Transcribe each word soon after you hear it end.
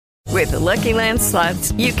With the Lucky Land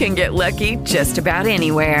Slots, you can get lucky just about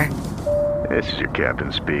anywhere. This is your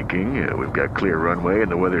captain speaking. We've got clear runway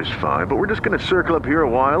and the weather's fine, but we're just going to circle up here a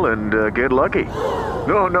while and get lucky.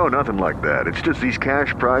 No, nothing like that. It's just these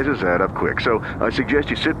cash prizes add up quick. So I suggest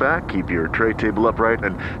you sit back, keep your tray table upright,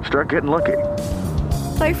 and start getting lucky.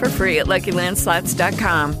 Play for free at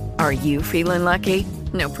LuckyLandSlots.com. Are you feeling lucky?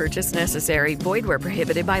 No purchase necessary. Void where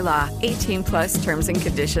prohibited by law. 18 plus terms and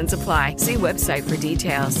conditions apply. See website for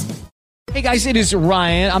details. Hey guys, it is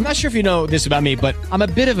Ryan. I'm not sure if you know this about me, but I'm a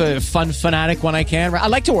bit of a fun fanatic when I can. I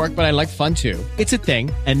like to work, but I like fun too. It's a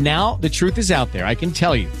thing. And now the truth is out there. I can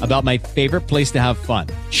tell you about my favorite place to have fun.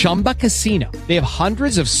 Chumba Casino. They have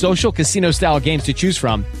hundreds of social casino style games to choose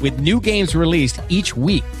from with new games released each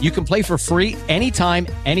week. You can play for free anytime,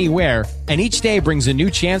 anywhere. And each day brings a new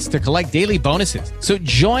chance to collect daily bonuses. So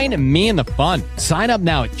join me in the fun. Sign up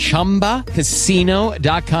now at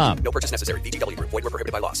ChumbaCasino.com. No purchase necessary. VGW Group. Void where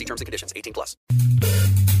prohibited by law. See terms and conditions. 18 plus.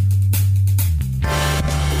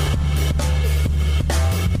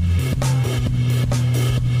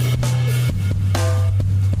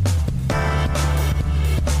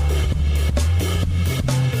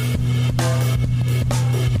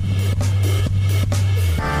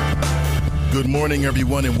 Good morning,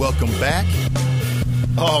 everyone, and welcome back.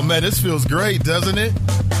 Oh, man, this feels great, doesn't it?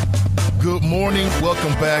 Good morning.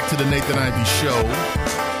 Welcome back to the Nathan Ivey Show.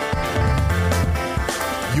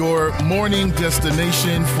 Your morning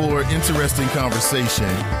destination for interesting conversation.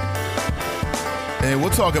 And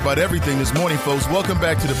we'll talk about everything this morning, folks. Welcome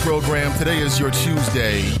back to the program. Today is your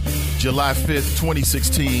Tuesday, July 5th,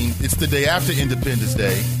 2016. It's the day after Independence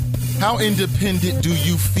Day. How independent do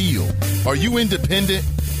you feel? Are you independent?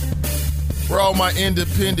 Where all my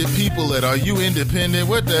independent people at? Are you independent?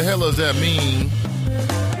 What the hell does that mean?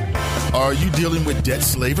 Are you dealing with debt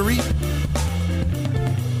slavery?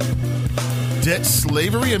 Debt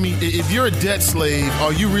slavery? I mean, if you're a debt slave,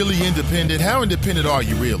 are you really independent? How independent are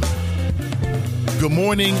you really? Good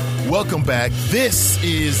morning. Welcome back. This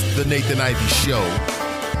is the Nathan Ivey Show.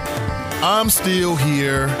 I'm still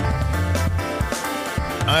here.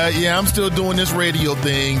 I'm still doing this radio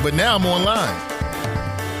thing, but now I'm online.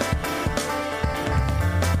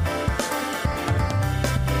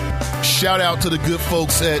 Shout out to the good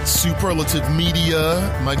folks at Superlative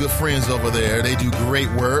Media, my good friends over there. They do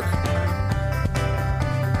great work.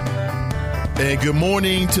 And good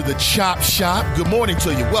morning to the Chop Shop. Good morning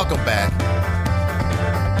to you. Welcome back.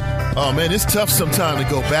 Oh, man, it's tough sometimes to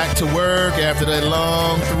go back to work after that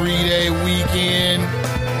long 3-day weekend.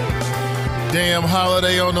 Damn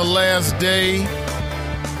holiday on the last day.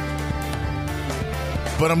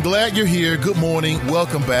 But I'm glad you're here. Good morning.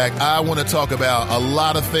 Welcome back. I want to talk about a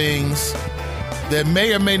lot of things that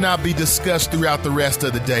may or may not be discussed throughout the rest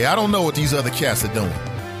of the day. I don't know what these other cats are doing.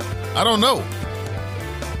 I don't know.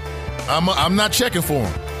 I'm not checking for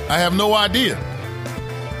them. I have no idea.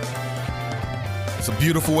 It's a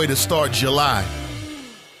beautiful way to start July.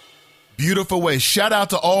 Beautiful way. Shout out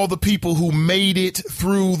to all the people who made it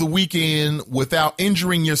through the weekend without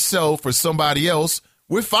injuring yourself or somebody else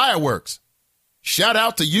with fireworks. Shout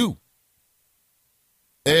out to you.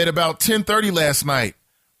 At about 10:30 last night,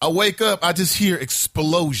 I wake up, I just hear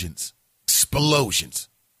explosions.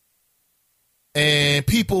 And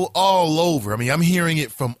people all over. I mean, I'm hearing it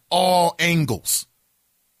from all angles.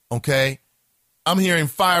 Okay? I'm hearing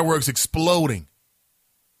fireworks exploding.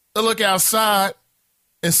 I look outside,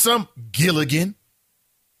 and some Gilligan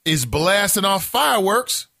is blasting off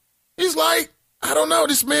fireworks. He's like, I don't know,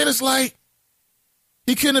 this man is like,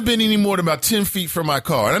 he couldn't have been any more than about 10 feet from my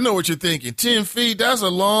car. And I know what you're thinking. 10 feet, that's a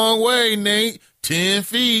long way, Nate. 10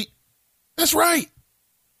 feet. That's right.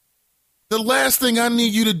 The last thing I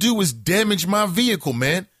need you to do is damage my vehicle,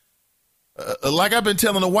 man. Like I've been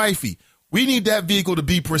telling the wifey, we need that vehicle to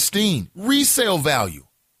be pristine. Resale value.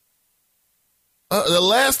 The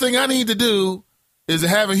last thing I need to do is to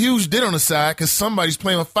have a huge dent on the side because somebody's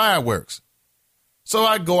playing with fireworks. So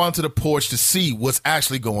I go onto the porch to see what's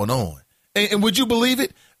actually going on. And would you believe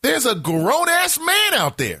it? There's a grown-ass man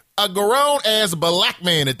out there. A grown-ass black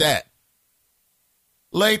man at that.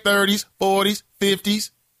 Late 30s, 40s,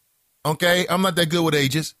 50s. Okay, I'm not that good with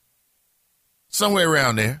ages. Somewhere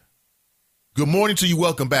around there. Good morning to you.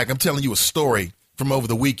 Welcome back. I'm telling you a story from over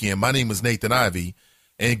the weekend. My name is Nathan Ivey.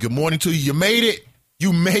 And good morning to you. You made it.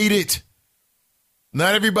 You made it.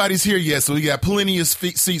 Not everybody's here yet, so we got plenty of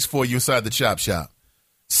seats for you inside the Chop Shop.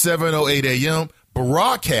 7:08 a.m.,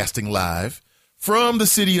 broadcasting live from the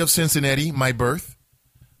city of Cincinnati, my birth,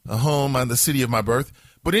 a home on the city of my birth.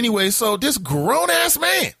 But anyway, so this grown-ass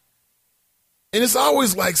man, and it's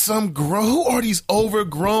always like who are these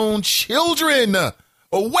overgrown children?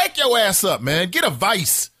 Or wake your ass up, man. Get a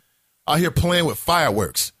vice. out here playing with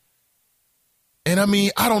fireworks. And I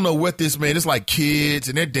mean, I don't know what this, man, it's like kids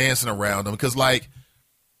and they're dancing around them because like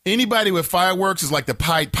anybody with fireworks is like the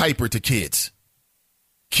Pied Piper to kids.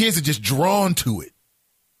 Kids are just drawn to it.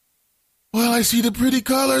 Well, I see the pretty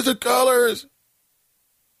colors, the colors.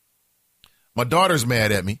 My daughter's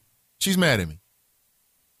mad at me. She's mad at me.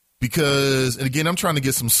 Because, and again, I'm trying to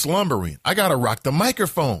get some slumber in. I got to rock the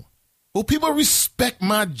microphone. Will people respect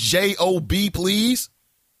my J-O-B, please?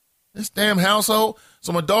 This damn household.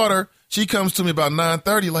 So my daughter, she comes to me about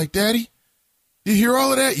 9:30 like, Daddy, you hear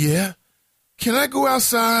all of that? Yeah. Can I go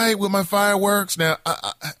outside with my fireworks? Now,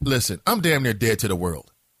 listen, I'm damn near dead to the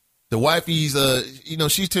world. The wifey's,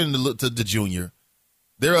 she's tending to look to the junior.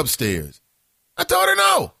 They're upstairs. I told her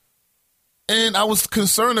no. And I was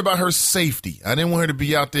concerned about her safety. I didn't want her to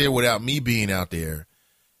be out there without me being out there.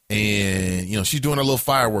 And, she's doing a little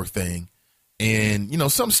firework thing. And,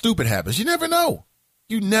 something stupid happens. You never know.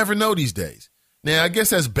 You never know these days. Now, I guess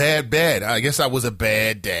that's bad. I guess I was a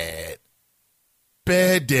bad dad.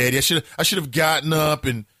 Bad daddy. I should have gotten up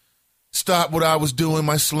and stopped what I was doing,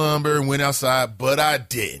 my slumber, and went outside, but I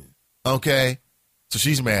didn't. Okay? So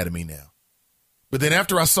she's mad at me now. But then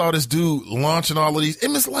after I saw this dude launching all of these, it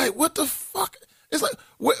was like, what the fuck? It's like,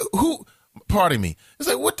 pardon me. It's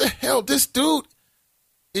like, what the hell? This dude,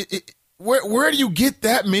 where do you get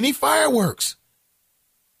that many fireworks?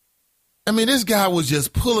 I mean, this guy was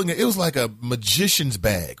just pulling it. It was like a magician's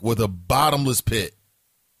bag with a bottomless pit.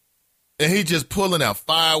 And he just pulling out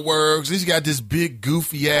fireworks. He's got this big,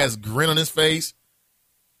 goofy-ass grin on his face.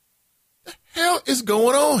 The hell is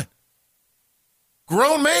going on?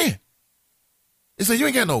 Grown man. It's like, you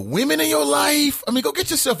ain't got no women in your life? I mean, go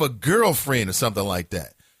get yourself a girlfriend or something like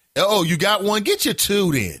that. Oh, you got one? Get your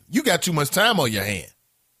two then. You got too much time on your hand.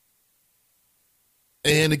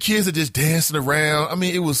 And the kids are just dancing around. I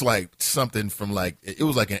mean, it was like something from it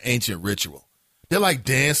was like an ancient ritual. They're like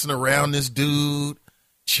dancing around this dude,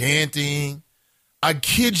 chanting. I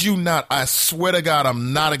kid you not. I swear to God,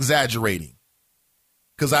 I'm not exaggerating.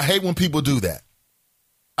 Because I hate when people do that.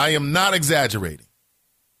 I am not exaggerating.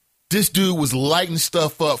 This dude was lighting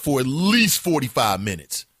stuff up for at least 45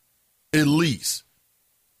 minutes. At least.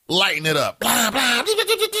 Lighting it up. Blah, blah.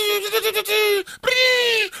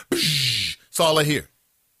 That's all I hear.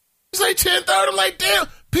 It's like 10:30. I'm like, damn,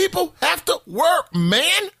 people have to work,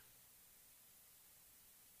 man.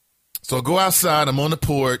 So I go outside. I'm on the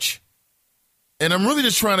porch. And I'm really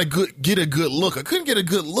just trying to get a good look. I couldn't get a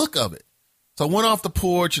good look of it. So I went off the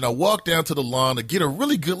porch and I walked down to the lawn to get a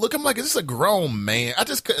really good look. I'm like, is this a grown man? I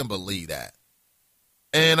just couldn't believe that.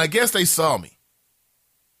 And I guess they saw me.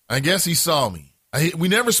 I guess he saw me. We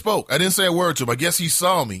never spoke. I didn't say a word to him. I guess he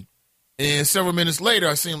saw me. And several minutes later,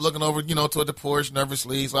 I see him looking over, toward the porch,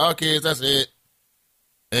 nervously. He's like, okay, that's it.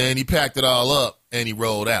 And he packed it all up and he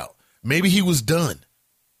rolled out. Maybe he was done.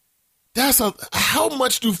 How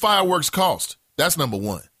much do fireworks cost? That's number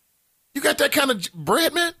one. You got that kind of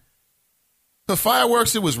bread, man? The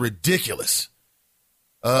fireworks, it was ridiculous.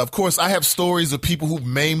 Of course, I have stories of people who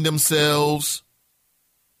maimed themselves.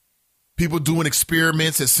 People doing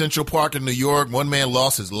experiments at Central Park in New York. One man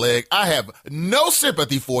lost his leg. I have no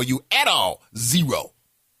sympathy for you at all. Zero.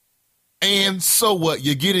 And so what?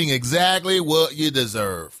 You're getting exactly what you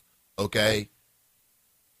deserve. Okay?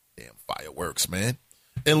 Damn fireworks, man.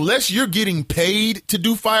 Unless you're getting paid to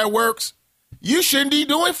do fireworks, you shouldn't be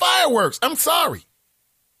doing fireworks. I'm sorry.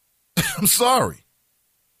 I'm sorry.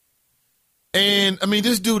 And, I mean,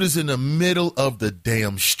 this dude is in the middle of the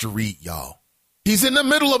damn street, y'all. He's in the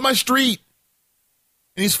middle of my street.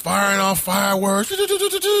 And he's firing off fireworks.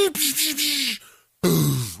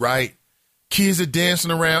 Right? Kids are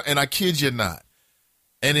dancing around, and I kid you not.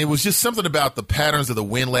 And it was just something about the patterns of the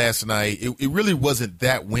wind last night. It really wasn't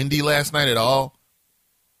that windy last night at all.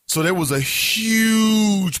 So there was a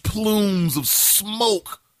huge plumes of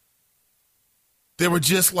smoke. They were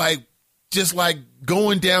just like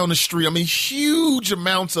going down the street. I mean, huge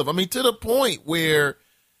amounts of, to the point where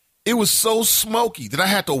it was so smoky that I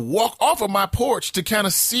had to walk off of my porch to kind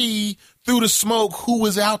of see through the smoke who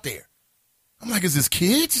was out there. I'm like, is this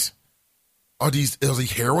kids? Are these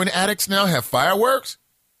heroin addicts now have fireworks?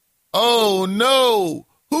 Oh, no.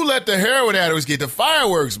 Who let the heroin addicts get the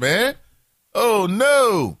fireworks, man? Oh,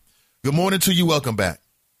 no. Good morning to you. Welcome back.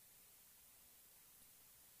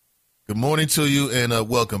 Good morning to you and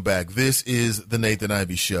welcome back. This is the Nathan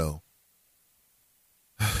Ivey Show.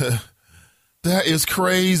 That is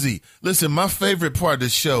crazy. Listen, my favorite part of the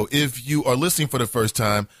show, if you are listening for the first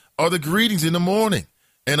time, are the greetings in the morning.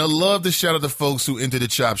 And I love to shout out the folks who entered the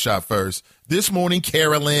Chop Shop first. This morning,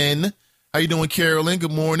 Carolyn. How you doing, Carolyn?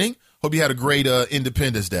 Good morning. Hope you had a great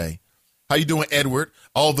Independence Day. How you doing, Edward?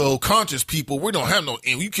 Although conscious people, we don't have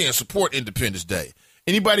you can't support Independence Day.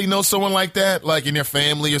 Anybody know someone like that, like in their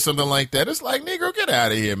family or something like that? It's like, Negro, get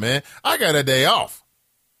out of here, man. I got a day off.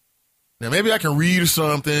 Now, maybe I can read or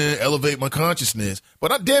something, elevate my consciousness,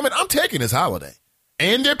 but damn it, I'm taking this holiday.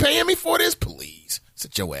 And they're paying me for this? Please,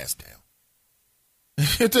 sit your ass down.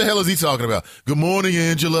 What the hell is he talking about? Good morning,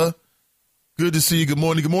 Angela. Good to see you. Good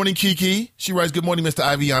morning. Good morning, Kiki. She writes, good morning, Mr.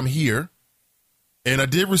 Ivey. I'm here. And I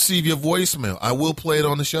did receive your voicemail. I will play it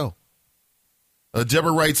on the show.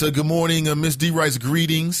 Deborah writes, good morning. Miss D writes,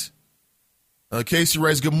 greetings. Casey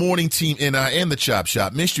writes, good morning, Team NI and the Chop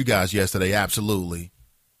Shop. Missed you guys yesterday, absolutely.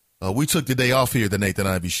 We took the day off here at the Nathan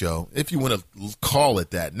Ivey Show, if you want to call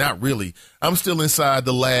it that. Not really. I'm still inside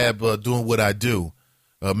the lab doing what I do,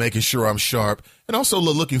 making sure I'm sharp, and also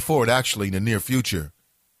looking forward, actually, in the near future.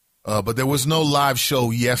 But there was no live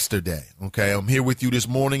show yesterday, okay? I'm here with you this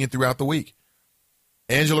morning and throughout the week.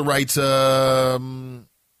 Angela writes,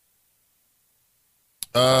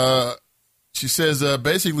 she says,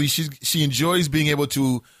 basically, she enjoys being able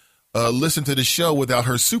to listen to the show without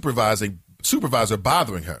her supervisor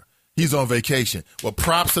bothering her. He's on vacation. Well,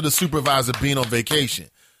 props to the supervisor being on vacation,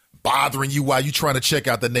 bothering you while you trying to check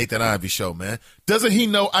out the Nathan Ivey Show, man. Doesn't he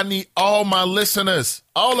know I need all my listeners,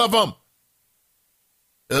 all of them?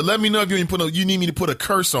 Let me know if you need me to put a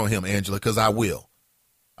curse on him, Angela, because I will.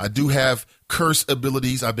 I do have curse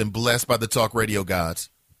abilities. I've been blessed by the talk radio gods,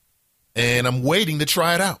 and I'm waiting to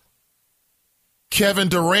try it out. Kevin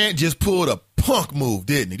Durant just pulled a punk move,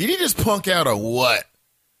 didn't he? Did he just punk out or what?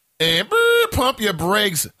 And pump your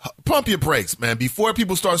brakes, man, before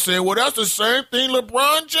people start saying, well, that's the same thing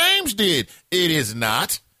LeBron James did. It is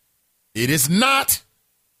not. It is not.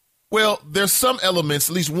 Well, there's some elements,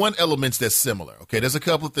 at least one element that's similar. Okay, there's a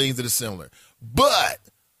couple of things that are similar. But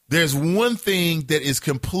there's one thing that is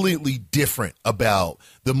completely different about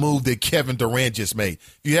the move that Kevin Durant just made.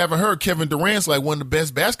 If you haven't heard, Kevin Durant's like one of the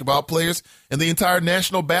best basketball players in the entire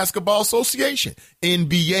National Basketball Association,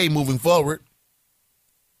 NBA, moving forward.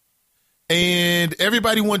 And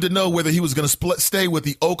everybody wanted to know whether he was going to stay with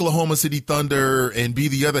the Oklahoma City Thunder and be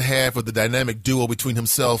the other half of the dynamic duo between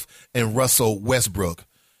himself and Russell Westbrook.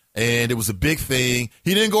 And it was a big thing.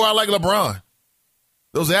 He didn't go out like LeBron.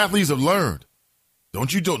 Those athletes have learned. Don't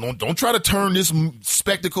try to turn this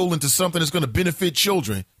spectacle into something that's going to benefit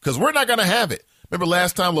children, because we're not going to have it. Remember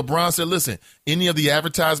last time LeBron said, listen, any of the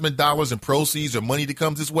advertisement dollars and proceeds or money that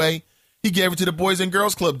comes his way, he gave it to the Boys and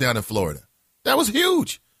Girls Club down in Florida. That was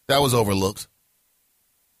huge. That was overlooked.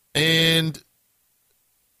 And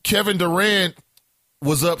Kevin Durant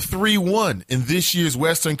was up 3-1 in this year's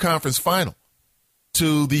Western Conference Final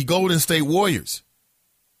to the Golden State Warriors.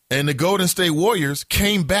 And the Golden State Warriors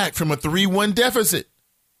came back from a 3-1 deficit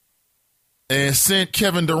and sent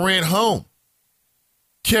Kevin Durant home.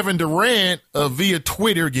 Kevin Durant, via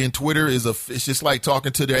Twitter, again, Twitter it's just like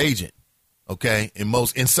talking to their agent, okay,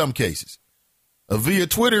 in some cases. Via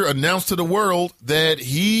Twitter, announced to the world that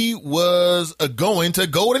he was going to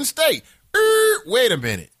Golden State. Wait a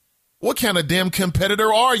minute. What kind of damn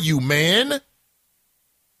competitor are you, man?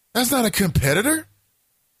 That's not a competitor.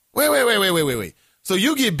 Wait. So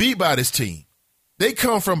you get beat by this team. They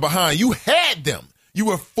come from behind. You had them. You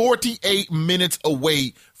were 48 minutes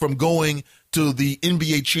away from going to the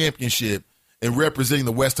NBA championship and representing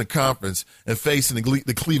the Western Conference and facing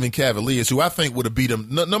the Cleveland Cavaliers, who I think would have beat them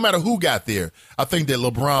no matter who got there. I think that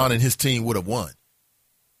LeBron and his team would have won.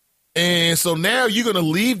 And so now you're going to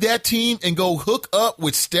leave that team and go hook up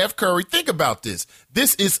with Steph Curry. Think about this.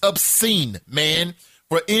 This is obscene, man.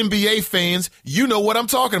 For NBA fans, you know what I'm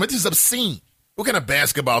talking about. This is obscene. What kind of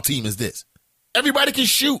basketball team is this? Everybody can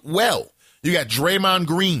shoot well. You got Draymond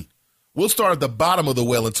Green. We'll start at the bottom of the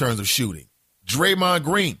well in terms of shooting. Draymond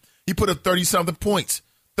Green. He put up 30-something points,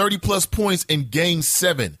 30-plus points in Game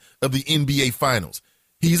 7 of the NBA Finals.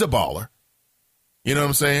 He's a baller. You know what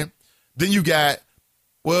I'm saying? Then you got,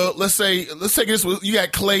 well, let's take this. You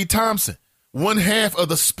got Klay Thompson, one half of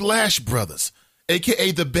the Splash Brothers,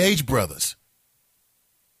 a.k.a. the Beige Brothers.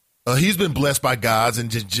 He's been blessed by gods and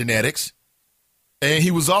genetics. And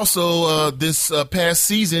he was also this past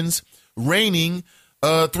season's reigning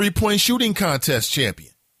three-point shooting contest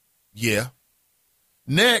champion. Yeah.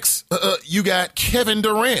 Next, you got Kevin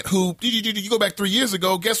Durant, who, you go back 3 years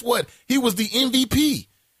ago, guess what? He was the MVP.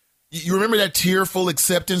 You remember that tearful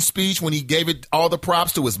acceptance speech when he gave it all the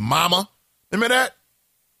props to his mama? Remember that?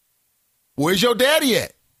 Where's your daddy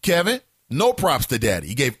at, Kevin? No props to daddy.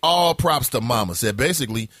 He gave all props to mama. Said,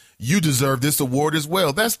 basically, you deserve this award as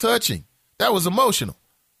well. That's touching. That was emotional.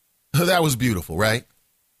 That was beautiful, right?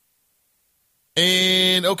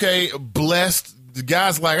 And, okay, blessed the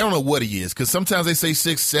guy's like, I don't know what he is, because sometimes they say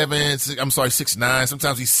 6'9",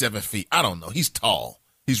 sometimes he's 7 feet. I don't know. He's tall.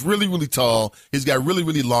 He's really, really tall. He's got really,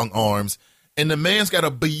 really long arms, and the man's got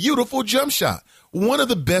a beautiful jump shot. One of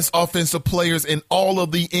the best offensive players in all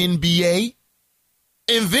of the NBA.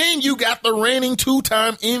 And then you got the reigning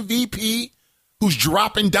 2-time MVP who's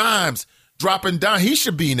dropping dimes. He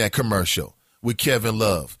should be in that commercial with Kevin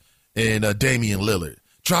Love and Damian Lillard.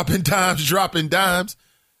 Dropping dimes.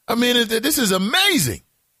 I mean, this is amazing.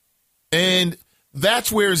 And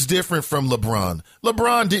that's where it's different from LeBron.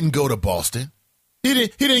 LeBron didn't go to Boston. He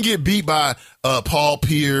didn't get beat by Paul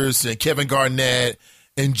Pierce and Kevin Garnett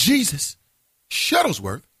and Jesus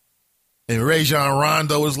Shuttlesworth and Rajon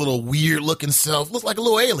Rondo, his little weird-looking self. Looks like a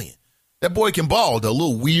little alien. That boy can ball, though. A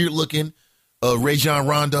little weird-looking Rajon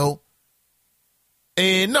Rondo.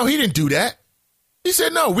 And no, he didn't do that. He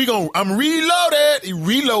said, no, I'm reloaded. He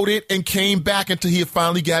reloaded and came back until he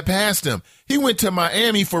finally got past him. He went to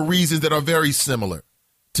Miami for reasons that are very similar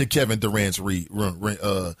to Kevin Durant's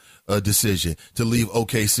decision to leave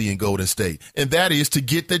OKC and Golden State. And that is to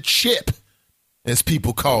get the chip, as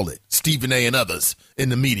people call it, Stephen A. and others in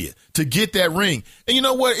the media, to get that ring. And you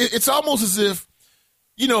know what? It's almost as if,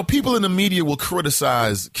 people in the media will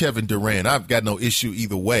criticize Kevin Durant. I've got no issue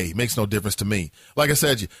either way. It makes no difference to me. Like I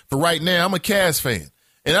said, for right now, I'm a Cavs fan.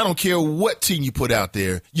 And I don't care what team you put out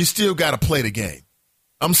there. You still got to play the game.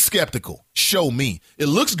 I'm skeptical. Show me. It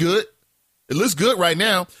looks good. It looks good right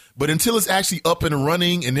now. But until it's actually up and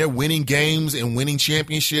running and they're winning games and winning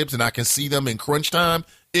championships and I can see them in crunch time,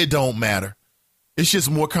 it don't matter. It's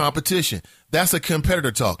just more competition. That's a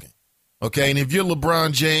competitor talking. Okay, and if you're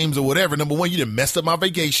LeBron James or whatever, number one, you done messed up my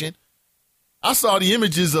vacation. I saw the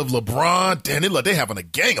images of LeBron. Damn, they're having a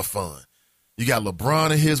gang of fun. You got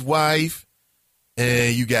LeBron and his wife,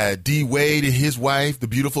 and you got D. Wade and his wife, the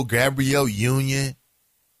beautiful Gabrielle Union.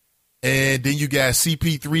 And then you got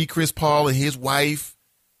CP3, Chris Paul, and his wife.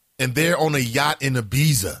 And they're on a yacht in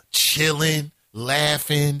Ibiza, chilling,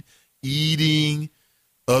 laughing, eating,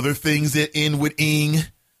 other things that end with ing.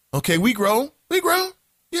 Okay, we grown.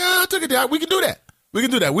 Yeah, I took it down. We can do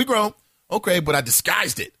that. We grown. Okay, but I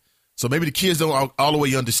disguised it. So maybe the kids don't all the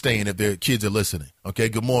way understand if their kids are listening. Okay,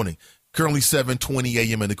 good morning. Currently 7:20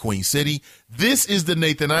 a.m. in the Queen City. This is the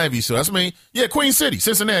Nathan Ivey Show. That's me. Yeah, Queen City,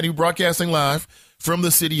 Cincinnati, broadcasting live from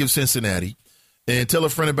the city of Cincinnati. And tell a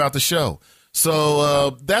friend about the show.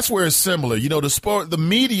 So that's where it's similar. The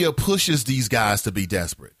media pushes these guys to be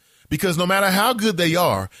desperate because no matter how good they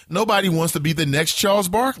are, nobody wants to be the next Charles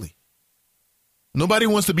Barkley. Nobody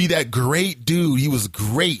wants to be that great dude. He was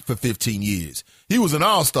great for 15 years. He was an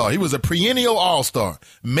all-star. He was a perennial all-star,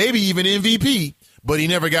 maybe even MVP, but he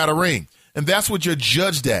never got a ring. And that's what you're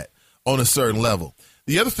judged at on a certain level.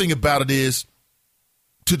 The other thing about it is,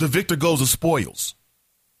 to the victor goes the spoils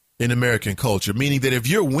in American culture, meaning that if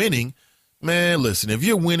you're winning, man, listen, if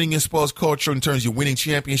you're winning in sports culture in terms of winning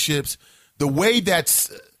championships, the way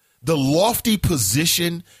that's the lofty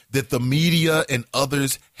position that the media and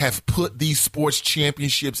others have put these sports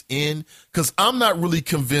championships in, because I'm not really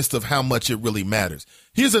convinced of how much it really matters.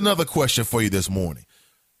 Here's another question for you this morning.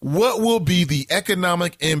 What will be the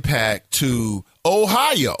economic impact to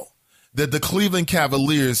Ohio that the Cleveland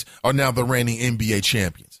Cavaliers are now the reigning NBA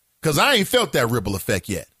champions? Because I ain't felt that ripple effect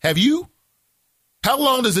yet. Have you? How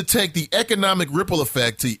long does it take the economic ripple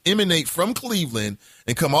effect to emanate from Cleveland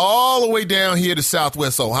and come all the way down here to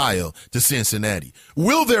Southwest Ohio to Cincinnati?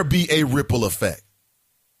 Will there be a ripple effect?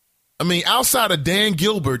 I mean, outside of Dan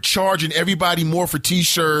Gilbert charging everybody more for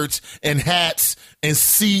T-shirts and hats and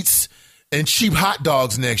seats and cheap hot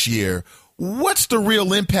dogs next year, what's the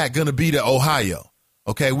real impact going to be to Ohio?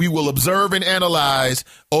 Okay, we will observe and analyze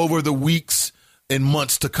over the weeks and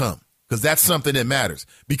months to come, because that's something that matters.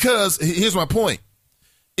 Because here's my point.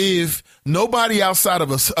 If nobody outside of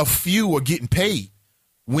a few are getting paid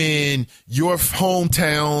when your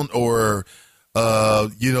hometown or,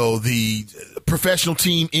 the professional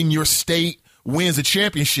team in your state wins a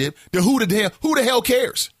championship, then who the hell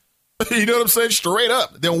cares? You know what I'm saying? Straight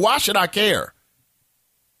up. Then why should I care?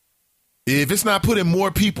 If it's not putting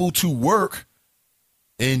more people to work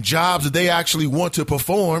in jobs that they actually want to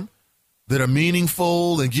perform that are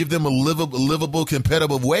meaningful and give them a livable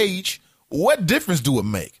competitive wage, what difference do it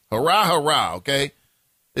make? Hurrah, hurrah, okay?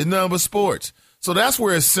 It's nothing but sports. So that's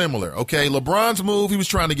where it's similar, okay? LeBron's move, he was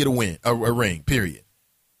trying to get a ring, period.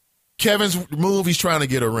 Kevin's move, he's trying to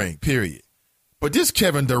get a ring, period. But this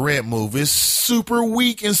Kevin Durant move is super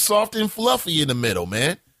weak and soft and fluffy in the middle,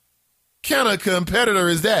 man. What kind of competitor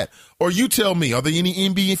is that? Or you tell me, are there any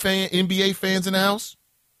NBA fans in the house?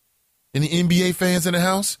 Any NBA fans in the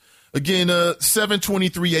house? Again,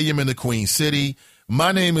 7:23 a.m. in the Queen City.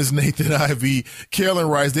 My name is Nathan Ivey. Carolyn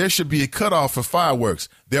writes, there should be a cutoff for fireworks.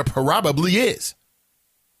 There probably is.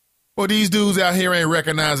 Well, these dudes out here ain't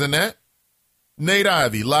recognizing that. Nate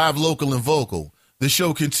Ivey, live, local, and vocal. The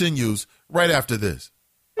show continues right after this.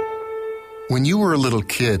 When you were a little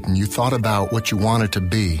kid and you thought about what you wanted to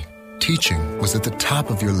be, teaching was at the top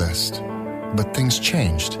of your list. But things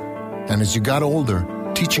changed. And as you got older,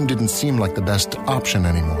 teaching didn't seem like the best option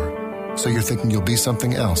anymore. So you're thinking you'll be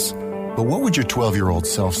something else. But what would your 12-year-old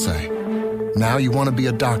self say? Now you want to be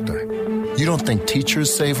a doctor. You don't think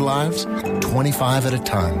teachers save lives? 25 at a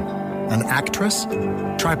time. An actress?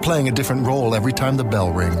 Try playing a different role every time the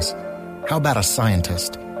bell rings. How about a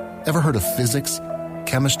scientist? Ever heard of physics?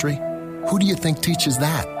 Chemistry? Who do you think teaches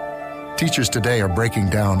that? Teachers today are breaking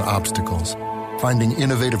down obstacles, finding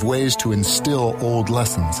innovative ways to instill old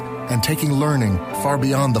lessons, and taking learning far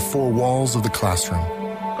beyond the four walls of the classroom.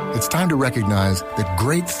 It's time to recognize that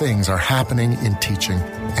great things are happening in teaching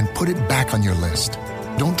and put it back on your list.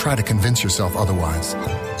 Don't try to convince yourself otherwise.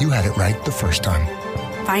 You had it right the first time.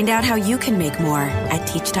 Find out how you can make more at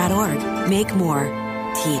teach.org. Make more.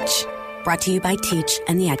 Teach. Brought to you by Teach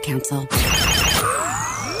and the Ad Council.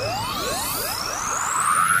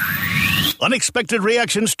 Unexpected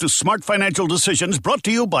reactions to smart financial decisions brought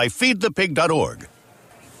to you by feedthepig.org.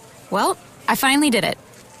 Well, I finally did it.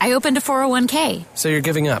 I opened a 401k. So you're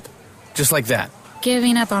giving up? Just like that?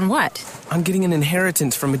 Giving up on what? On getting an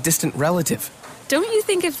inheritance from a distant relative. Don't you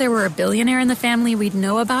think if there were a billionaire in the family, we'd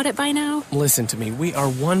know about it by now? Listen to me. We are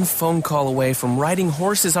one phone call away from riding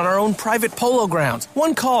horses on our own private polo grounds.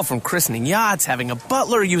 One call from christening yachts, having a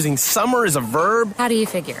butler, using summer as a verb. How do you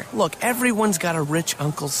figure? Look, everyone's got a rich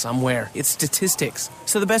uncle somewhere. It's statistics.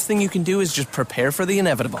 So the best thing you can do is just prepare for the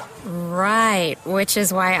inevitable. Right, which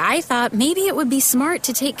is why I thought maybe it would be smart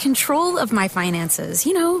to take control of my finances.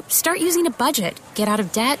 You know, start using a budget, get out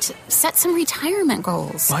of debt, set some retirement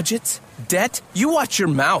goals. Budgets? Debt? You watch your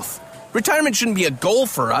mouth. Retirement shouldn't be a goal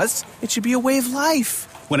for us. It should be a way of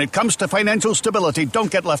life. When it comes to financial stability,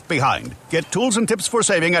 don't get left behind. Get tools and tips for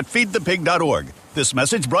saving at feedthepig.org. This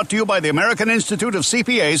message brought to you by the American Institute of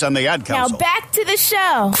CPAs and the Ad Council. Now back to the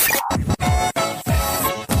show.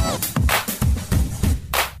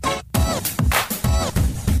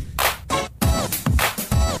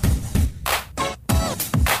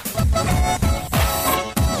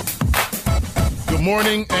 Good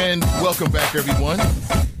morning and welcome back, everyone.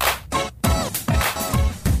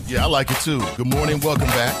 Yeah, I like it too. Good morning, welcome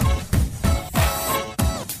back.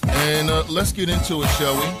 And let's get into it,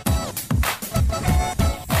 shall we?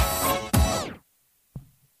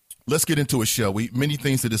 Let's get into it, shall we? Many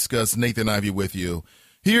things to discuss. Nathan Ivey with you.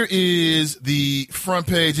 Here is the front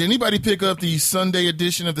page. Anybody pick up the Sunday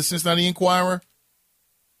edition of the Cincinnati Enquirer?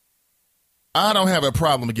 I don't have a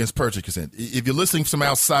problem against purchasing. If you're listening from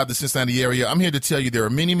outside the Cincinnati area, I'm here to tell you there are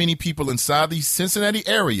many, many people inside the Cincinnati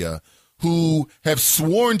area who have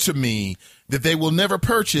sworn to me that they will never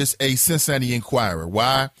purchase a Cincinnati Enquirer.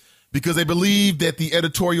 Why? Because they believe that the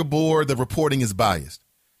editorial board, the reporting is biased.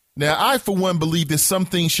 Now, I, for one, believe that some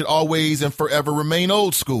things should always and forever remain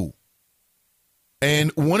old school.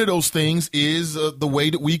 And one of those things is the way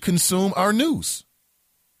that we consume our news.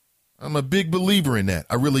 I'm a big believer in that.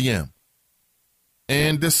 I really am.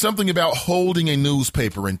 And there's something about holding a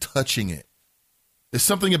newspaper and touching it. There's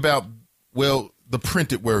something about, well, the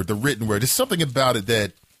printed word, the written word. There's something about it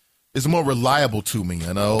that is more reliable to me,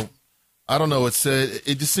 you know. I don't know. It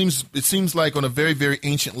seems like on a very, very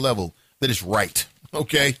ancient level that it's right,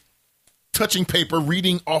 okay? Touching paper,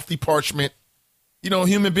 reading off the parchment. You know,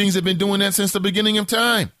 human beings have been doing that since the beginning of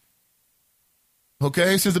time,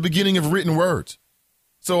 okay? Since the beginning of written words.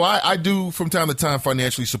 So I do, from time to time,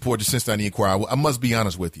 financially support the Cincinnati Enquirer. I must be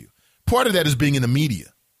honest with you. Part of that is being in the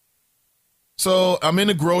media. So I'm in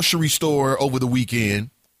a grocery store over the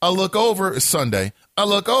weekend. I look over, it's Sunday. I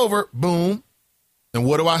look over, boom. And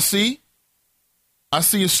what do I see? I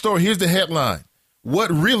see a story. Here's the headline.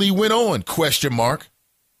 What really went on? ?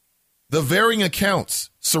 The varying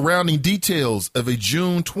accounts surrounding details of a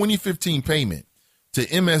June 2015 payment to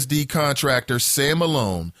MSD contractor Sam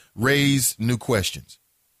Malone raise new questions.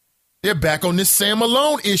 They're back on this Sam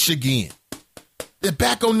Malone-ish again. They're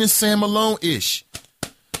back on this Sam Malone-ish.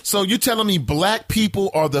 So you're telling me black people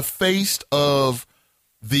are the face of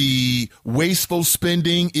the wasteful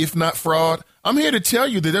spending, if not fraud? I'm here to tell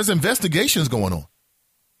you that there's investigations going on.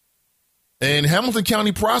 And Hamilton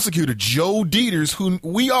County Prosecutor Joe Dieters, who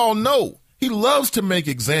we all know, he loves to make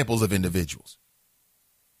examples of individuals.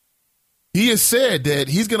 He has said that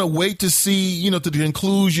he's going to wait to see, to the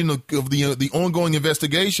conclusion of the ongoing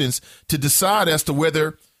investigations to decide as to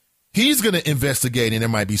whether he's going to investigate and there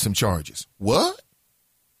might be some charges. What?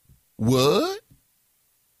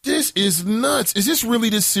 This is nuts. Is this really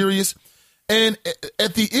this serious? And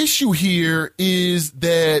at the issue here is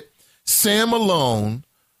that Sam Malone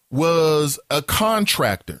was a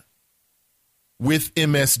contractor with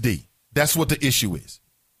MSD. That's what the issue is.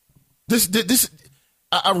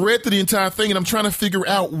 I read through the entire thing, and I'm trying to figure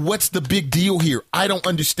out what's the big deal here. I don't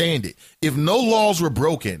understand it. If no laws were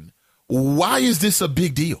broken, why is this a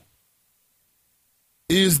big deal?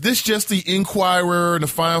 Is this just the Inquirer and the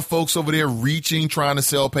fine folks over there reaching, trying to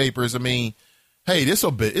sell papers? I mean, hey,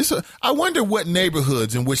 I wonder what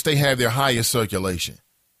neighborhoods in which they have their highest circulation.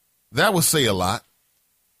 That would say a lot.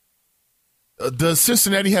 Does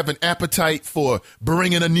Cincinnati have an appetite for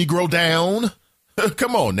bringing a Negro down?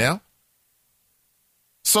 Come on now.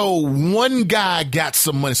 So one guy got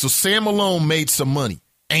some money. So Sam Malone made some money.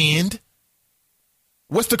 And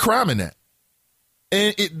what's the crime in that?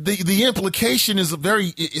 And the implication is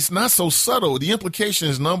it's not so subtle. The implication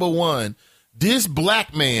is, number one, this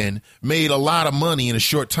black man made a lot of money in a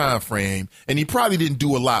short time frame, and he probably didn't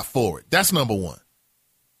do a lot for it. That's number one.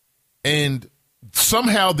 And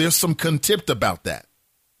somehow there's some contempt about that.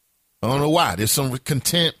 I don't know why. There's some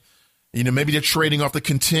contempt. Maybe they're trading off the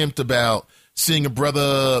contempt about seeing a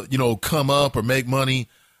brother, come up or make money.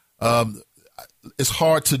 It's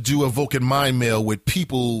hard to do a Vulcan mind meld with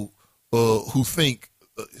people who think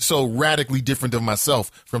so radically different than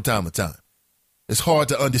myself from time to time. It's hard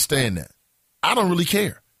to understand that. I don't really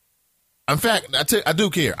care. In fact, I do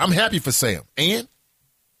care. I'm happy for Sam. And,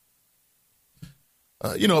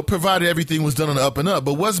 provided everything was done on the up and up.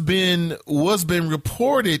 But what's been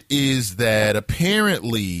reported is that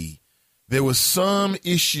apparently there was some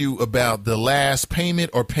issue about the last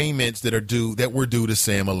payment or payments that were due to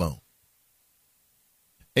Sam Malone.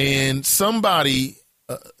 And somebody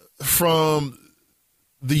from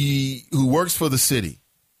who works for the city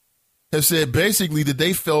have said basically that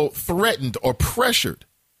they felt threatened or pressured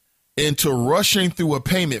into rushing through a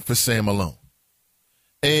payment for Sam Malone.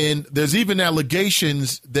 And there's even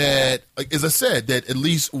allegations that, as I said, that at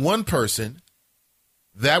least one person,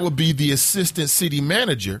 that would be the assistant city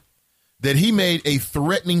manager, that he made a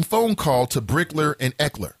threatening phone call to Brickler and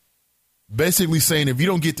Eckler, basically saying, if you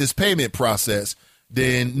don't get this payment process,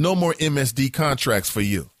 then no more MSD contracts for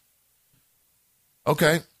you.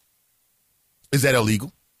 Okay. Is that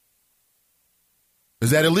illegal?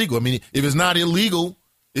 Is that illegal? I mean, if it's not illegal,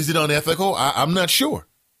 is it unethical? I'm not sure.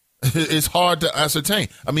 It's hard to ascertain.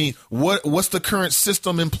 I mean, what's the current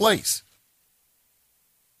system in place?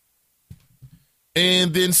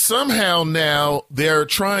 And then somehow now they're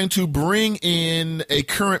trying to bring in a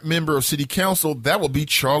current member of city council. That would be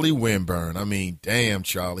Charlie Winburn. I mean, damn,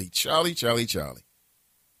 Charlie.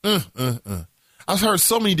 I've heard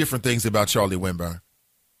so many different things about Charlie Winburn.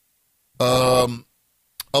 A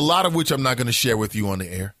lot of which I'm not going to share with you on the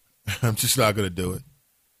air. I'm just not going to do it.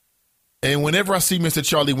 And whenever I see Mr.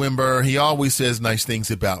 Charlie Winburn, he always says nice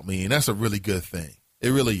things about me, and that's a really good thing.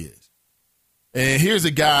 It really is. And here's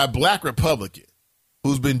a guy, black Republican,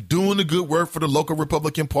 who's been doing the good work for the local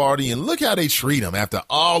Republican Party, and look how they treat him after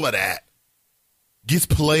all of that. Gets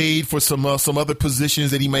played for some other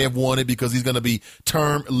positions that he may have wanted because he's going to be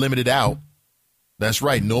term limited out. That's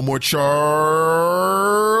right. No more Charlie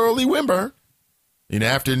Winburn. And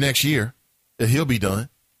after next year, he'll be done.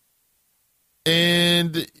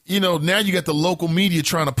 And, now you got the local media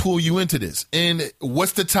trying to pull you into this. And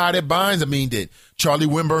what's the tie that binds? I mean, did Charlie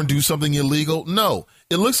Winburn do something illegal? No.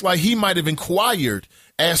 It looks like he might have inquired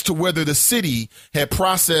as to whether the city had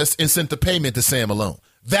processed and sent the payment to Sam Malone.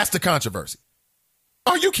 That's the controversy.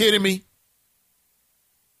 Are you kidding me?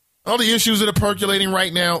 All the issues that are percolating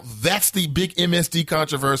right now, that's the big MSD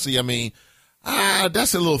controversy. I mean,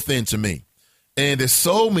 that's a little thin to me. And there's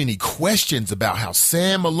so many questions about how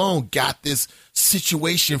Sam Malone got this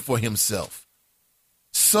situation for himself.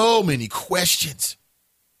 So many questions.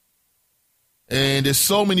 And there's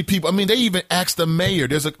so many people. I mean, they even asked the mayor.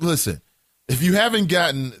 Listen, if you haven't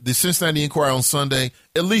gotten the Cincinnati Inquirer on Sunday,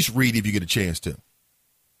 at least read if you get a chance to.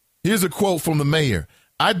 Here's a quote from the mayor.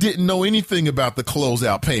 I didn't know anything about the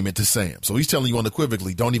closeout payment to Sam. So he's telling you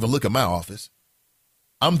unequivocally, don't even look at my office.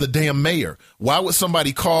 I'm the damn mayor. Why would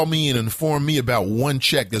somebody call me and inform me about one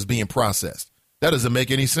check that's being processed? That doesn't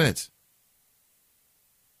make any sense.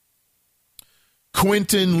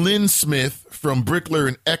 Quentin Linsmith from Brickler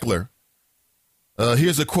and Eckler.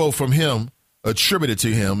 Here's a quote from him, attributed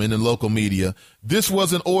to him in the local media. This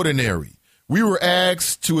wasn't ordinary. We were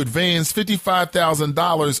asked to advance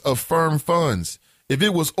 $55,000 of firm funds. If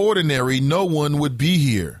it was ordinary, no one would be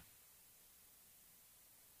here.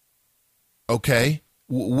 Okay.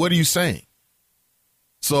 What are you saying?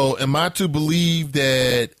 So am I to believe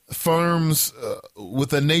that firms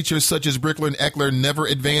with a nature such as Brickler and Eckler never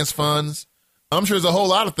advance funds? I'm sure there's a whole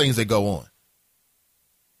lot of things that go on.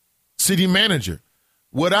 City manager,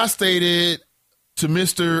 what I stated to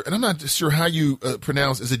Mr., and I'm not sure how you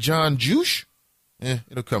pronounce, is it John Juice?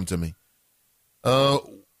 It'll come to me. What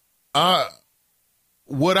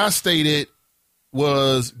I stated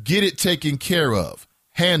was get it taken care of,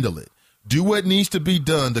 handle it, do what needs to be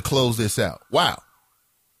done to close this out. Wow.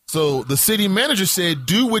 So the city manager said,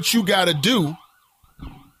 do what you got to do.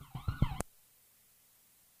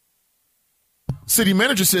 City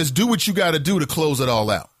manager says, do what you got to do to close it all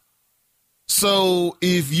out. So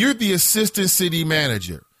if you're the assistant city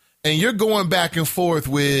manager and you're going back and forth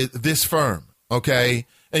with this firm, okay,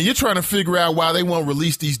 and you're trying to figure out why they won't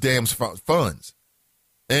release these damn funds,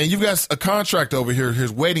 and you've got a contract over here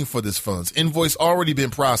here's waiting for this funds, invoice already been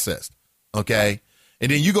processed, okay,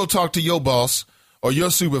 and then you go talk to your boss or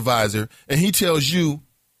your supervisor, and he tells you,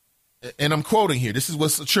 and I'm quoting here, this is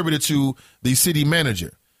what's attributed to the city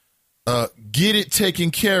manager, get it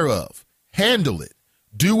taken care of, handle it,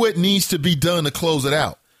 do what needs to be done to close it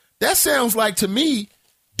out. That sounds like, to me,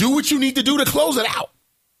 do what you need to do to close it out.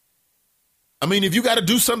 I mean, if you got to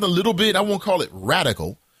do something a little bit, I won't call it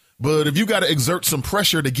radical, but if you got to exert some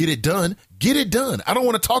pressure to get it done, get it done. I don't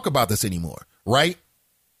want to talk about this anymore, right?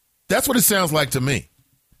 That's what it sounds like to me.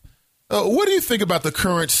 What do you think about the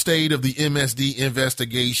current state of the MSD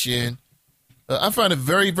investigation? I find it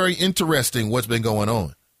very, very interesting what's been going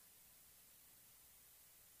on.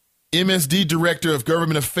 MSD Director of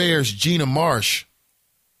Government Affairs, Gina Marsh.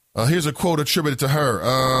 Here's a quote attributed to her.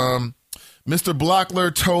 Mr.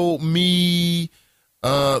 Blockler told me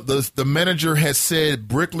the manager had said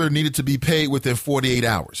Brickler needed to be paid within 48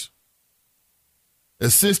 hours.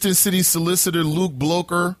 Assistant City Solicitor Luke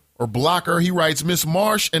Blocker, he writes, Miss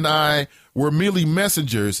Marsh and I were merely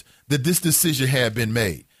messengers that this decision had been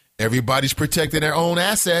made. Everybody's protecting their own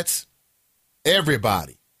assets.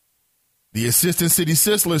 Everybody. The Assistant City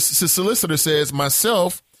Solicitor says,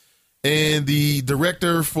 myself and the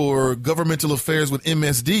Director for Governmental Affairs with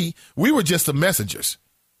MSD, we were just the messengers.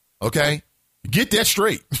 Okay? Get that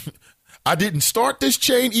straight. I didn't start this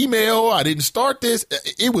chain email. I didn't start this.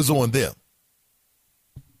 It was on them.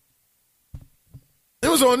 It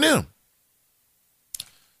was on them.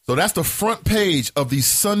 So that's the front page of the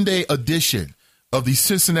Sunday edition of the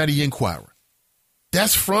Cincinnati Enquirer.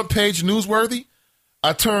 That's front page newsworthy.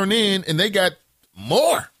 I turn in and they got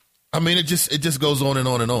more. I mean, it just goes on and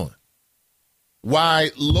on and on. Why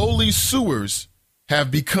lowly sewers have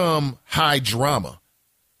become high drama.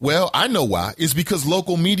 Well, I know why. It's because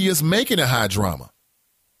local media is making it high drama.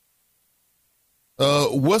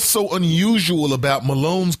 What's so unusual about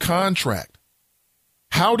Malone's contract?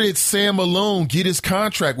 How did Sam Malone get his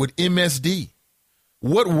contract with MSD?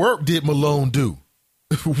 What work did Malone do?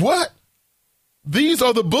 What? These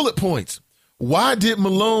are the bullet points. Why did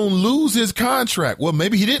Malone lose his contract? Well,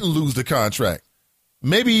 maybe he didn't lose the contract.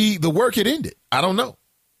 Maybe the work had ended. I don't know.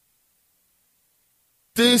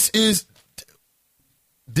 This is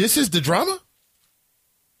the drama?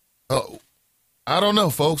 Oh, I don't know,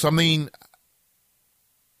 folks. I mean,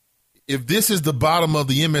 if this is the bottom of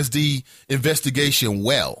the MSD investigation,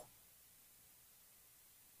 well,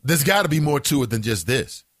 there's got to be more to it than just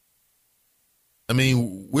this. I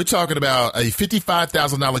mean, we're talking about a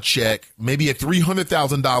 $55,000 check, maybe a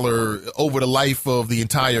 $300,000 over the life of the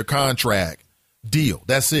entire contract deal.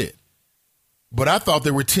 That's it. But I thought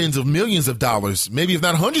there were tens of millions of dollars, maybe if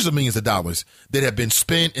not hundreds of millions of dollars that have been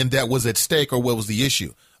spent and that was at stake, or what was the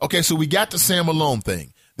issue? Okay, so we got the Sam Malone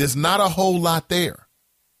thing. There's not a whole lot there.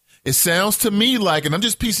 It sounds to me like, and I'm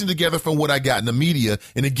just piecing together from what I got in the media,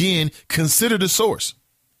 and again, consider the source.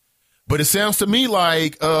 But it sounds to me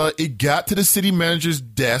like it got to the city manager's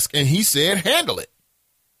desk and he said, handle it.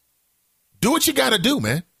 Do what you got to do,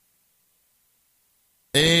 man.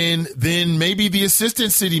 And then maybe the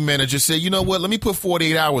assistant city manager said, you know what, let me put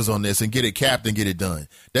 48 hours on this and get it capped and get it done.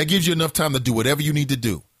 That gives you enough time to do whatever you need to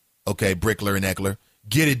do. Okay, Brickler and Eckler,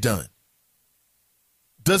 get it done.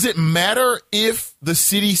 Does it matter if the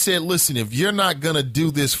city said, listen, if you're not going to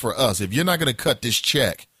do this for us, if you're not going to cut this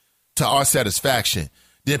check to our satisfaction,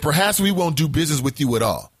 then perhaps we won't do business with you at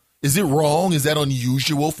all. Is it wrong? Is that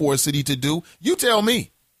unusual for a city to do? You tell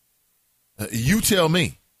me. You tell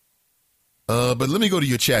me. But let me go to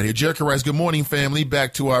your chat here. Jericho writes, good morning, family.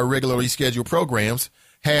 Back to our regularly scheduled programs.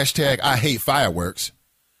 Hashtag I hate fireworks.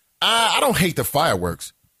 I don't hate the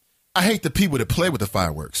fireworks. I hate the people that play with the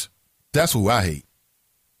fireworks. That's who I hate.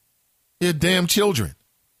 They're damn children.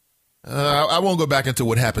 I won't go back into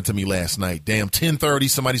what happened to me last night. Damn 10:30,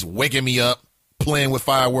 somebody's waking me up, playing with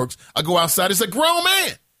fireworks. I go outside. It's a grown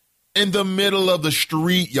man in the middle of the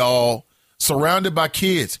street, y'all, surrounded by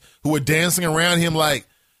kids who are dancing around him like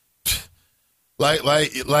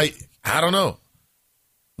I don't know.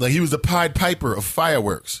 Like he was the Pied Piper of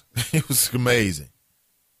fireworks. It was amazing.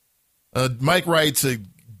 Mike writes,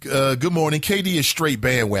 good morning. KD is straight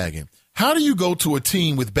bandwagon. How do you go to a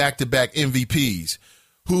team with back-to-back MVPs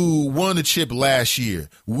who won the chip last year?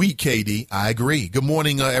 Weak, KD. I agree. Good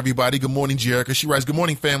morning, everybody. Good morning, Jerica. She writes, good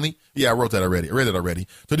morning, family. Yeah, I wrote that already. I read it already.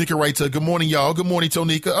 Tonika writes, good morning, y'all. Good morning,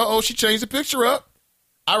 Tonika. Uh-oh, she changed the picture up.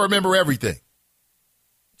 I remember everything.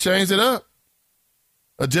 Changed it up.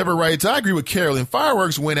 Deborah writes, I agree with Carolyn.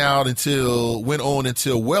 Fireworks went on until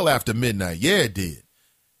well after midnight. Yeah, it did.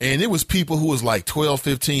 And it was people who was like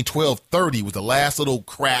 12:15, 12:30 was the last little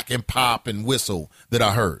crack and pop and whistle that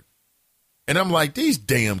I heard. And I'm like, these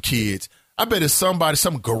damn kids, I bet it's somebody,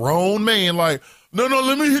 some grown man like, no,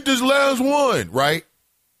 let me hit this last one, right?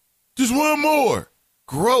 Just one more.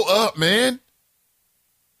 Grow up, man.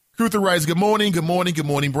 Truther writes, good morning.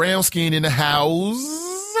 Brown skin in the house.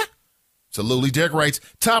 Absolutely. Derek writes,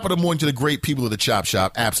 top of the morning to the great people of the Chop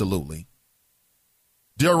Shop. Absolutely.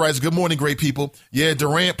 Derek writes, good morning, great people. Yeah,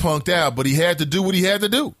 Durant punked out, but he had to do what he had to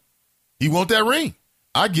do. He want that ring.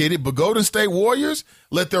 I get it, but Golden State Warriors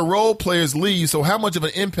let their role players leave, so how much of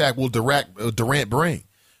an impact will Durant bring?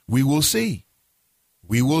 We will see.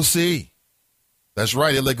 We will see. That's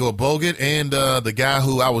right. They let go of Bogut and the guy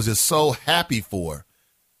who I was just so happy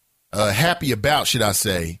about, should I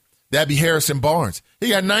say. That'd be Harrison Barnes. He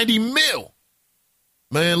got $90 million.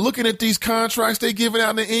 Man, looking at these contracts they giving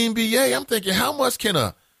out in the NBA, I'm thinking, how much can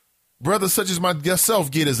a brother such as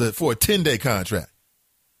myself get for a 10-day contract?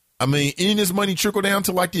 I mean, any of this money trickle down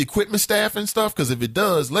to like the equipment staff and stuff? Because if it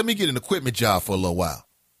does, let me get an equipment job for a little while.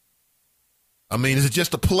 I mean, is it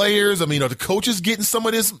just the players? I mean, are the coaches getting some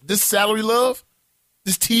of this salary love?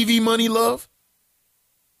 This TV money love?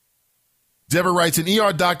 Deborah writes, an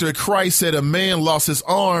ER doctor at Christ said a man lost his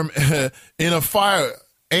arm in a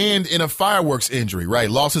fireworks injury, right?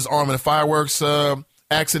 Lost his arm in a fireworks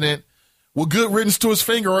accident. Well, good riddance to his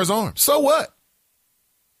finger or his arm. So what?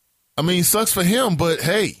 I mean, sucks for him, but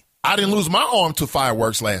hey, I didn't lose my arm to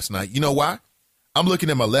fireworks last night. You know why? I'm looking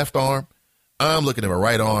at my left arm. I'm looking at my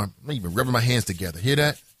right arm. I'm even rubbing my hands together. Hear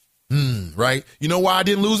that? Right? You know why I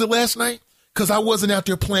didn't lose it last night? Because I wasn't out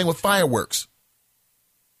there playing with fireworks.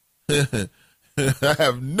 I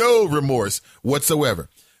have no remorse whatsoever.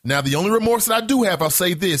 Now, the only remorse that I do have, I'll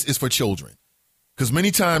say this, is for children. Because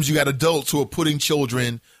many times you got adults who are putting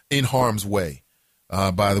children in harm's way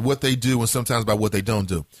by what they do and sometimes by what they don't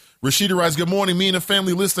do. Rashida writes, good morning. Me and the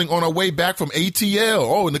family listening on our way back from ATL.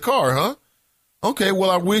 Oh, in the car, huh? Okay, well,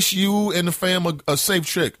 I wish you and the fam a safe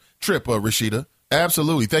trip, Rashida.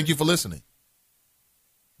 Absolutely. Thank you for listening.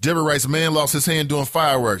 Deborah writes, a man lost his hand doing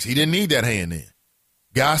fireworks. He didn't need that hand then.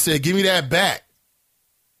 Guy said, give me that back.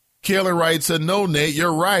 Kayla writes, no, Nate,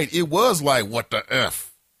 you're right. It was like, what the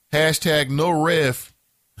F? Hashtag no ref.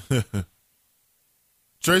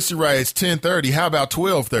 Tracy writes, 10:30. How about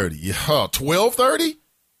 12:30? Yeah, 12:30?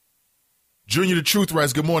 Junior the Truth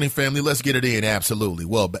writes, good morning, family. Let's get it in. Absolutely.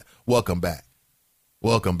 Well, welcome back.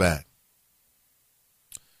 Welcome back.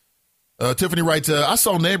 Tiffany writes, I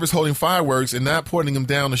saw neighbors holding fireworks and not pointing them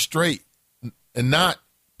down the street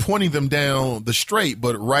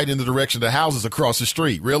but right in the direction of the houses across the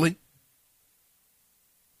street. Really?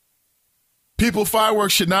 People,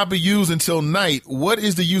 fireworks should not be used until night. What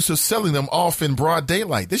is the use of selling them off in broad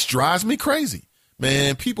daylight? This drives me crazy.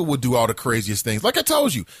 Man, people would do all the craziest things. Like I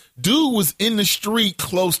told you, dude was in the street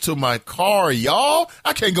close to my car, y'all.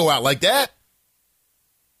 I can't go out like that.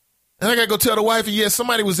 And I got to go tell the wife, yeah,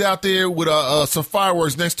 somebody was out there with some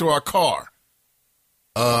fireworks next to our car.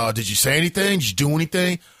 Did you say anything? Did you do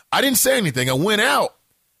anything? I didn't say anything. I went out.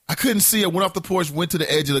 I couldn't see. I went off the porch, went to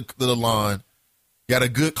the edge of the lawn, got a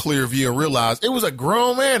good clear view and realized it was a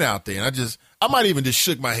grown man out there. And I might even just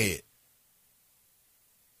shook my head.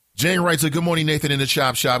 Jane writes, good morning, Nathan in the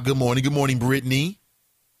Chop Shop. Good morning. Good morning, Brittany.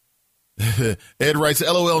 Ed writes,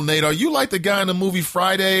 LOL, Nate, are you like the guy in the movie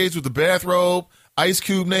Fridays with the bathrobe, Ice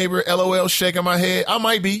Cube neighbor, LOL, shaking my head? I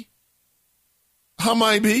might be.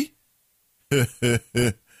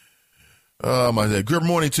 Oh, my God. Good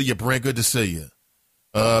morning to you, Brent. Good to see you.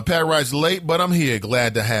 Pat writes, late, but I'm here.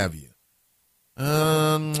 Glad to have you.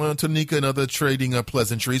 Tanika and other trading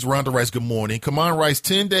pleasantries. Rhonda writes, good morning. Kaman writes,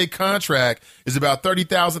 10-day contract is about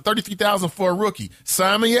 $30,000, $33,000 for a rookie.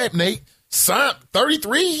 Sign me up, Nate. Sign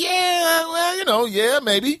 33? Yeah, well, yeah,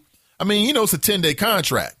 maybe. I mean, it's a 10-day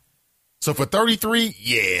contract. So for 33,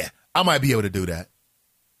 yeah, I might be able to do that.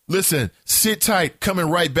 Listen, sit tight. Coming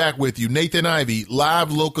right back with you. Nathan Ivey,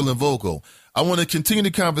 live, local, and vocal. I want to continue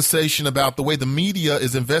the conversation about the way the media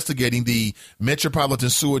is investigating the Metropolitan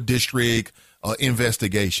Sewer District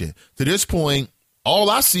investigation. To this point, all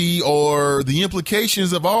I see are the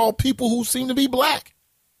implications of all people who seem to be black.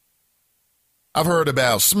 I've heard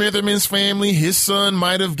about Smitherman's family. His son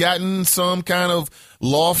might have gotten some kind of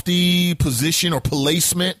lofty position or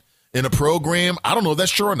placement in a program. I don't know if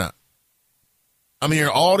that's true or not. I'm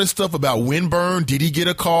hearing all this stuff about Winburn. Did he get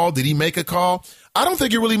a call? Did he make a call? I don't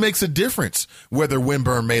think it really makes a difference whether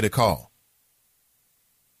Winburn made a call.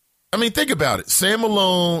 I mean, think about it. Sam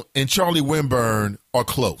Malone and Charlie Winburn are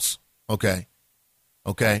close, okay?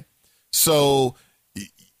 Okay? So,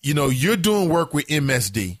 you know, you're doing work with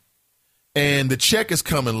MSD, and the check is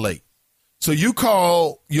coming late. So you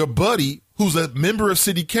call your buddy who's a member of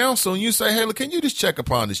city council, and you say, hey, look, can you just check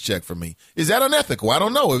upon this check for me? Is that unethical? I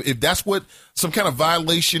don't know. If that's what some kind of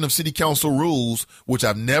violation of city council rules, which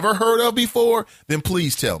I've never heard of before, then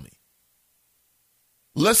please tell me.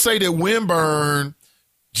 Let's say that Winburn,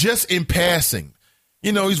 just in passing,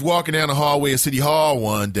 you know, he's walking down the hallway of City Hall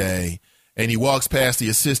one day, and he walks past the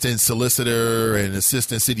assistant solicitor and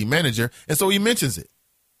assistant city manager, and so he mentions it.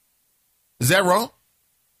 Is that wrong?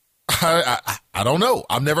 I don't know.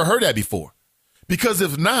 I've never heard that before. Because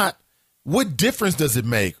if not, what difference does it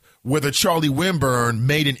make whether Charlie Winburn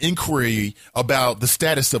made an inquiry about the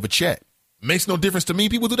status of a check? Makes no difference to me.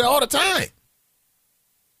 People do that all the time.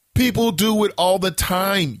 People do it all the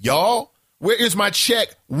time, y'all. Where is my check,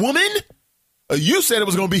 woman? You said it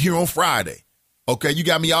was going to be here on Friday. Okay, you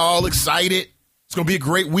got me all excited. It's going to be a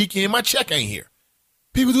great weekend. My check ain't here.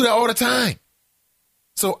 People do that all the time.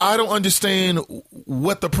 So I don't understand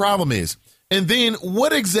what the problem is. And then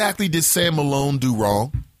what exactly did Sam Malone do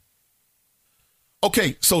wrong?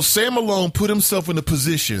 Okay, so Sam Malone put himself in a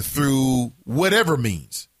position through whatever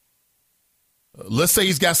means. Let's say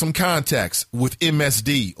he's got some contacts with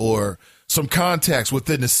MSD or some contacts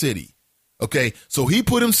within the city. Okay, so he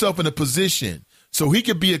put himself in a position so he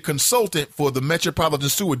could be a consultant for the Metropolitan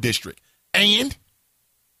Sewer District. And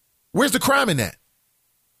where's the crime in that?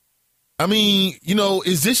 I mean, you know,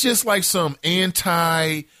 is this just like some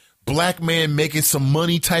anti-black man making some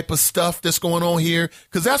money type of stuff that's going on here?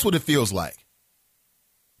 Because that's what it feels like.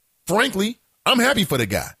 Frankly, I'm happy for the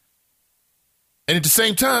guy. And at the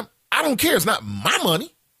same time, I don't care. It's not my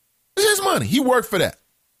money. It's his money. He worked for that.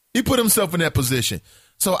 He put himself in that position.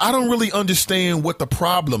 So I don't really understand what the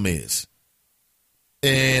problem is.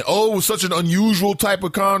 And, it was such an unusual type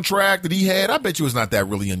of contract that he had. I bet you it's not that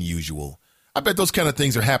really unusual. I bet those kind of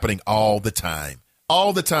things are happening all the time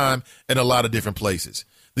in a lot of different places.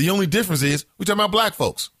 The only difference is we're talking about black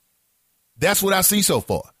folks. That's what I see so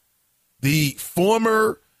far. The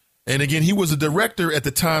former, and again, he was a director at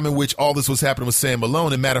the time in which all this was happening with Sam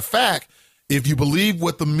Malone. And matter of fact, if you believe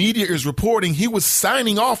what the media is reporting, he was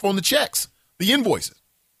signing off on the checks, the invoices.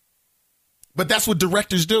 But that's what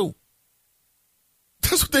directors do.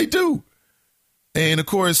 That's what they do. And, of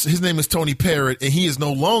course, his name is Tony Parrott, and he is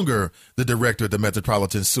no longer the director of the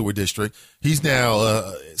Metropolitan Sewer District. He's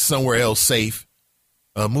now somewhere else safe,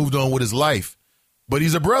 moved on with his life. But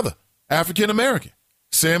he's a brother, African-American.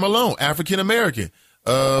 Sam Malone, African-American.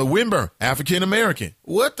 Winburn, African-American.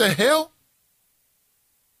 What the hell?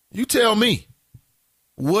 You tell me.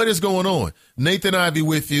 What is going on? Nathan Ivey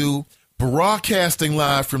with you, broadcasting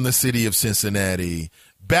live from the city of Cincinnati.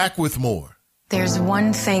 Back with more. There's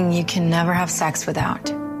one thing you can never have sex without.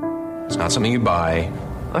 It's not something you buy.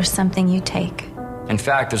 Or something you take. In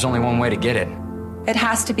fact, there's only one way to get it. It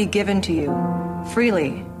has to be given to you,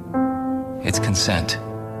 freely. It's consent.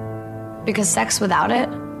 Because sex without it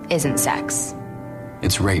isn't sex.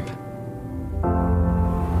 It's rape.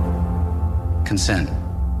 Consent.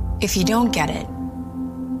 If you don't get it,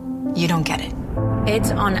 you don't get it.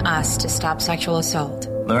 It's on us to stop sexual assault.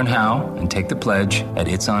 Learn how and take the pledge at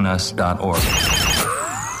itsonus.org.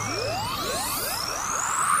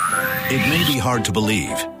 It may be hard to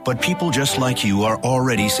believe, but people just like you are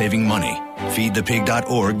already saving money.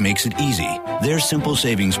 FeedThePig.org makes it easy. Their simple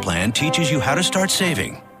savings plan teaches you how to start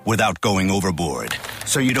saving without going overboard.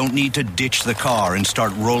 So you don't need to ditch the car and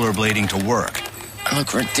start rollerblading to work. I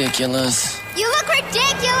look ridiculous. You look ridiculous!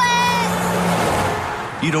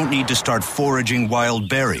 You don't need to start foraging wild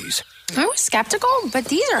berries. I was skeptical, but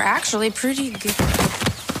these are actually pretty good.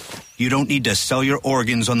 You don't need to sell your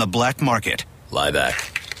organs on the black market. Lie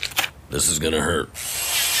back. This is gonna hurt.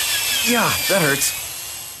 Yeah, that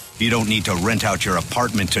hurts. You don't need to rent out your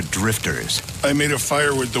apartment to drifters. I made a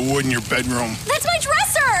fire with the wood in your bedroom. That's my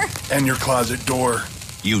dresser! And your closet door.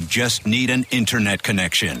 You just need an internet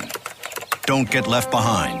connection. Don't get left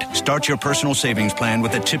behind. Start your personal savings plan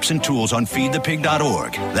with the tips and tools on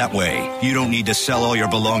feedthepig.org. That way, you don't need to sell all your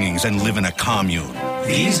belongings and live in a commune.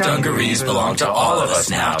 These dungarees belong to all of us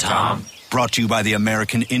now, Tom. Brought to you by the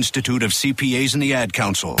American Institute of CPAs and the Ad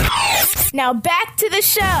Council. Now back to the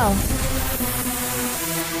show.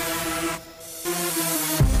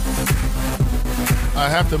 I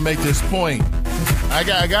have to make this point. I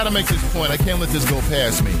got to make this point. I can't let this go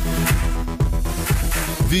past me.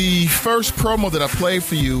 The first promo that I played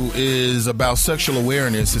for you is about sexual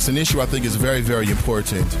awareness. It's an issue I think is very, very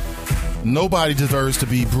important. Nobody deserves to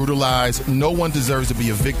be brutalized. No one deserves to be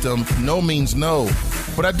a victim. No means no.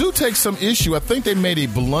 But I do take some issue. I think they made a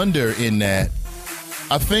blunder in that.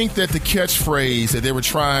 I think that the catchphrase that they were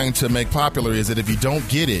trying to make popular is that if you don't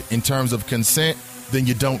get it in terms of consent, then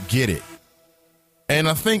you don't get it. And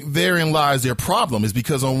I think therein lies their problem, is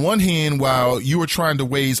because on one hand, while you were trying to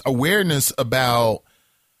raise awareness about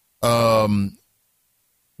the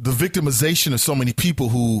victimization of so many people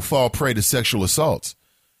who fall prey to sexual assaults,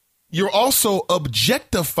 you're also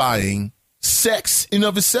objectifying sex in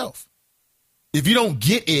of itself. If you don't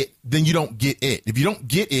get it, then you don't get it. If you don't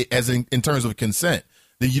get it as in terms of consent,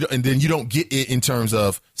 then you don't get it in terms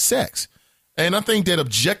of sex. And I think that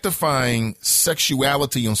objectifying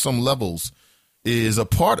sexuality on some levels is a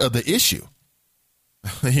part of the issue.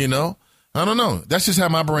 You know, I don't know. That's just how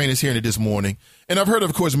my brain is hearing it this morning. And I've heard,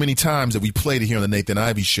 of course, many times that we played it here on the Nathan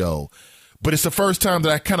Ivey Show. But it's the first time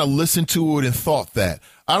that I kind of listened to it and thought that.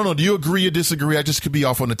 I don't know. Do you agree or disagree? I just could be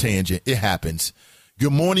off on a tangent. It happens.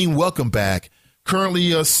 Good morning. Welcome back.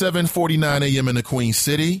 Currently 7:49 a.m. in the Queen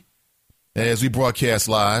City as we broadcast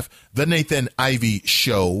live. The Nathan Ivey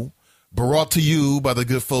Show, brought to you by the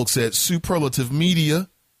good folks at Superlative Media.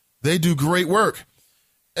 They do great work.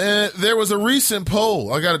 There was a recent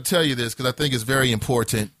poll. I got to tell you this because I think it's very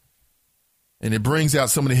important, and it brings out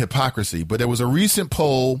some of the hypocrisy. But there was a recent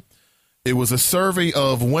poll. It was a survey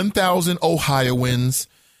of 1,000 Ohioans.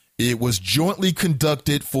 It was jointly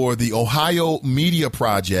conducted for the Ohio Media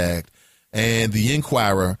Project and the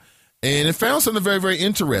Inquirer, and it found something very, very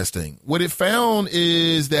interesting. What it found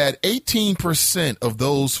is that 18% of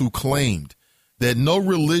those who claimed that no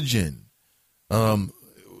religion,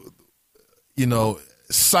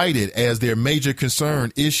 cited as their major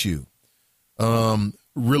concern issue,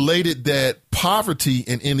 related that poverty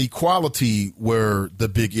and inequality were the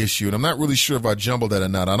big issue. And I'm not really sure if I jumbled that or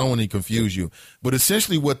not. I don't want to confuse you. But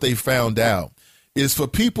essentially what they found out is for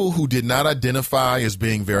people who did not identify as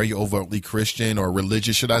being very overtly Christian or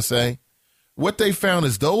religious, should I say, what they found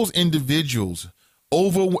is those individuals,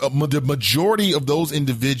 the majority of those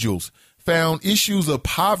individuals found issues of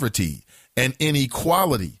poverty and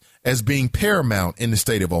inequality as being paramount in the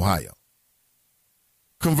state of Ohio.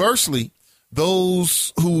 Conversely,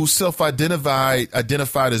 those who identified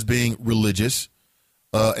as being religious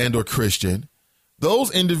and or Christian,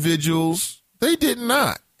 those individuals, they did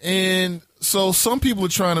not. And so some people are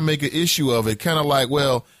trying to make an issue of it, kind of like,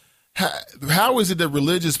 well, how is it that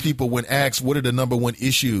religious people, when asked what are the number one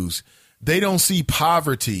issues, they don't see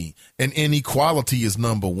poverty and inequality as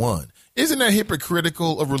number one? Isn't that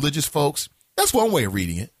hypocritical of religious folks? That's one way of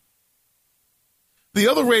reading it. The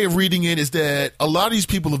other way of reading it is that a lot of these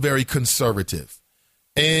people are very conservative,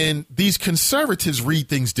 and these conservatives read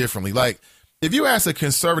things differently. Like if you ask a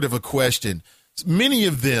conservative a question, many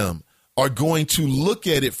of them are going to look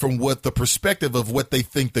at it from the perspective of what they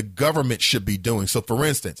think the government should be doing. So, for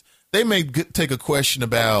instance, they may take a question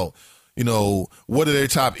about, what are their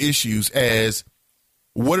top issues as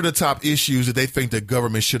what are the top issues that they think the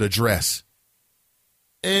government should address?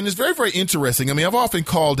 And it's very, very interesting. I mean, I've often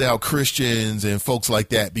called out Christians and folks like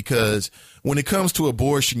that because when it comes to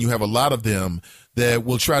abortion, you have a lot of them that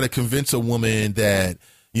will try to convince a woman that,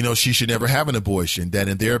 she should never have an abortion, that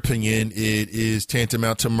in their opinion, it is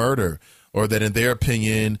tantamount to murder, or that in their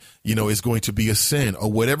opinion, it's going to be a sin,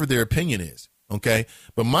 or whatever their opinion is. Okay.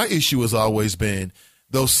 But my issue has always been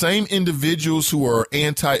those same individuals who are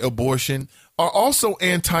anti-abortion are also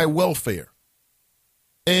anti-welfare.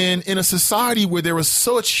 And in a society where there are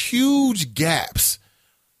such huge gaps,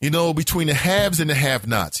 between the haves and the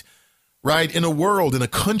have-nots, right? In a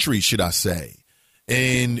country, should I say,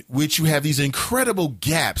 in which you have these incredible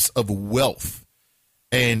gaps of wealth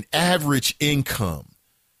and average income.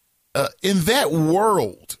 In that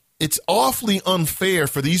world, it's awfully unfair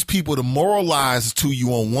for these people to moralize to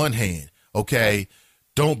you on one hand, okay,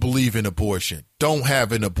 don't believe in abortion, don't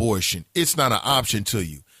have an abortion, it's not an option to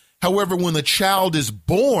you. However, when the child is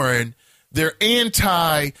born, they're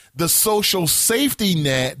anti the social safety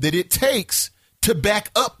net that it takes to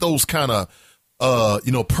back up those kind of,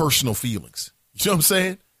 personal feelings. You know what I'm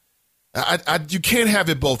saying? You can't have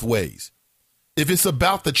it both ways. If it's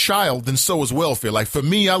about the child, then so is welfare. Like for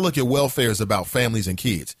me, I look at welfare as about families and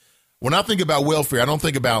kids. When I think about welfare, I don't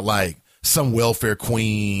think about like some welfare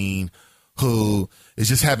queen who is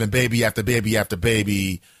just having baby after baby after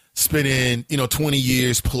baby, spending, 20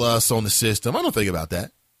 years plus on the system. I don't think about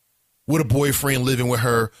that. With a boyfriend living with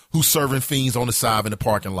her who's serving fiends on the side in the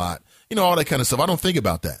parking lot, all that kind of stuff. I don't think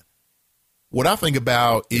about that. What I think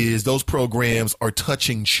about is those programs are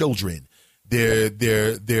touching children.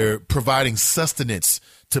 They're providing sustenance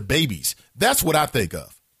to babies. That's what I think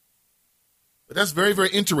of. But that's very, very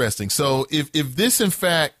interesting. So if this, in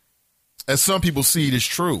fact, as some people see it, is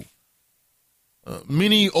true,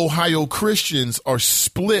 many Ohio Christians are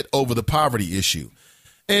split over the poverty issue.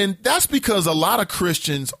 And that's because a lot of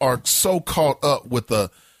Christians are so caught up with the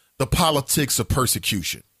politics of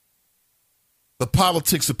persecution. The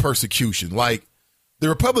politics of persecution. Like the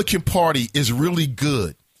Republican Party is really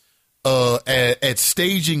good at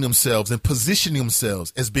staging themselves and positioning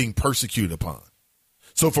themselves as being persecuted upon.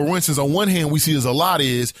 So, for instance, on one hand, we see there's a lot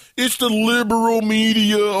it's the liberal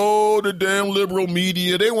media. Oh, the damn liberal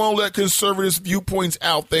media. They won't let conservatives' viewpoints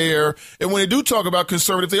out there. And when they do talk about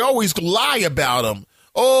conservatives, they always lie about them.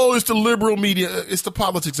 Oh, it's the liberal media. It's the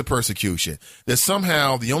politics of persecution. That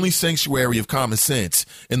somehow the only sanctuary of common sense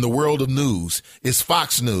in the world of news is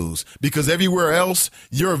Fox News, because everywhere else,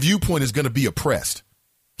 your viewpoint is going to be oppressed.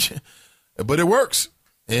 But it works,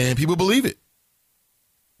 and people believe it.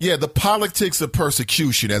 Yeah, the politics of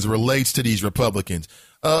persecution as it relates to these Republicans.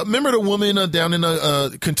 Remember the woman down in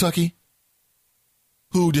Kentucky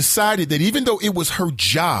who decided that even though it was her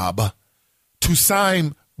job to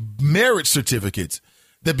sign marriage certificates,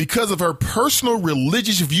 that because of her personal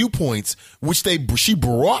religious viewpoints, which she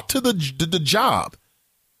brought to the job,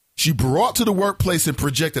 she brought to the workplace and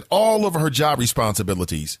projected all over her job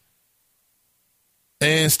responsibilities,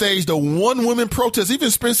 and staged a one-woman protest, even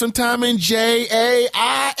spent some time in jail,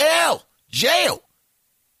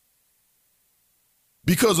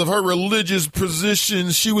 because of her religious position.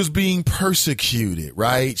 She was being persecuted,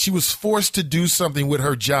 right? She was forced to do something with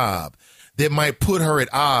her job that might put her at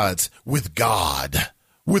odds with God.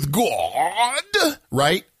 With God,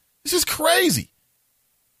 right? This is crazy.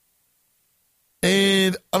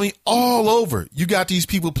 And, all over, you got these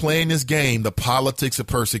people playing this game, the politics of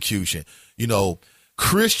persecution.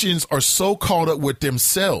 Christians are so caught up with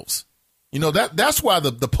themselves. That's why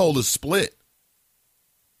the poll is split.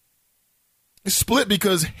 It's split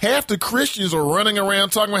because half the Christians are running around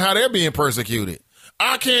talking about how they're being persecuted.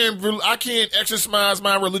 I can't exercise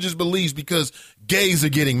my religious beliefs because gays are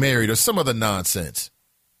getting married or some other nonsense.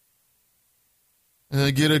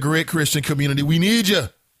 Get a great Christian community. We need you.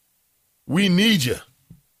 We need you.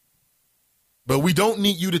 But we don't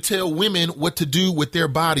need you to tell women what to do with their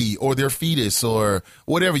body or their fetus or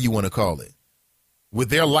whatever you want to call it, with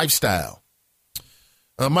their lifestyle.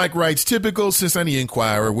 Mike writes, typical Cincinnati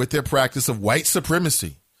Enquirer with their practice of white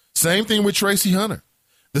supremacy. Same thing with Tracy Hunter.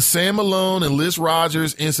 The Sam Malone and Liz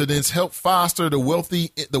Rogers incidents help foster the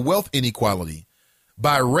wealth inequality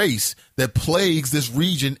by race that plagues this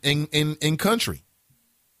region and country.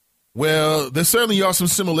 Well, there certainly are some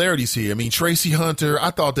similarities here. Tracy Hunter, I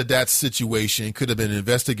thought that situation could have been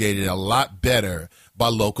investigated a lot better by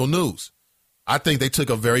local news. I think they took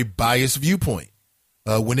a very biased viewpoint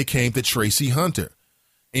when it came to Tracy Hunter,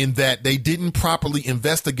 in that they didn't properly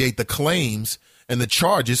investigate the claims and the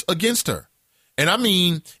charges against her.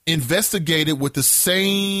 And investigated with the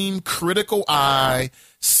same critical eye,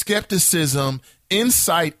 skepticism,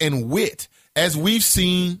 insight, and wit as we've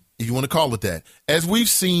seen, if you want to call it that, as we've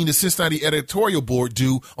seen the Cincinnati editorial board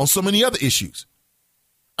do on so many other issues.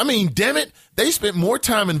 Damn it, they spent more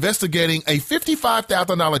time investigating a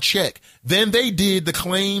 $55,000 check than they did the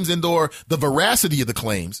claims and/or the veracity of the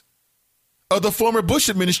claims of the former Bush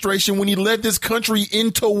administration when he led this country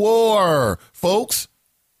into war, folks.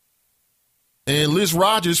 And Liz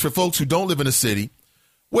Rogers, for folks who don't live in the city,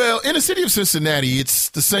 well, in the city of Cincinnati, it's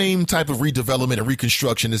the same type of redevelopment and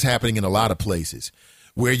reconstruction that's happening in a lot of places,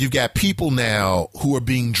 where you've got people now who are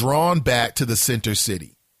being drawn back to the center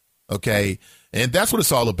city, okay? And that's what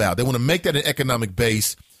it's all about. They want to make that an economic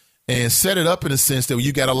base and set it up in a sense that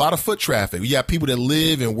you got a lot of foot traffic. You got people that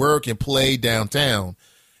live and work and play downtown.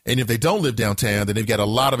 And if they don't live downtown, then they've got a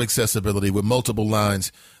lot of accessibility with multiple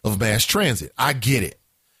lines of mass transit. I get it.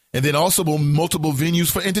 And then also multiple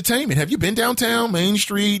venues for entertainment. Have you been downtown, Main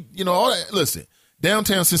Street, all that? Listen,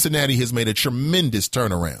 downtown Cincinnati has made a tremendous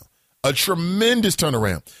turnaround. A tremendous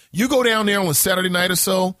turnaround. You go down there on a Saturday night or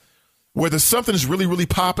so, where there's something that's really, really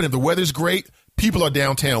popping, and the weather's great, people are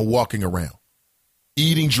downtown walking around,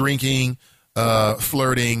 eating, drinking,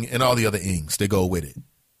 flirting, and all the other things that go with it.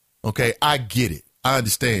 Okay, I get it. I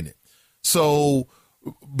understand it. So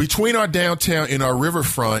between our downtown and our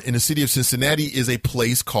riverfront in the city of Cincinnati is a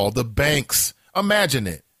place called the Banks. Imagine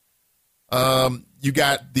it. You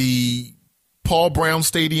got the Paul Brown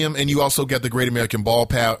Stadium, and you also got the Great American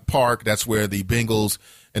Ballpark. That's where the Bengals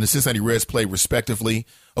and the Cincinnati Reds play respectively.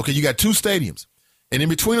 Okay, you got two stadiums. And in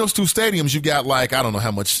between those two stadiums, you got I don't know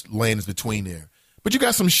how much land is between there. But you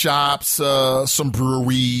got some shops, some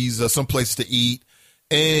breweries, some places to eat.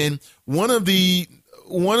 And one of the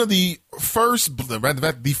first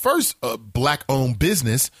black-owned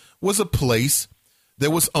business was a place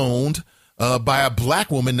that was owned by a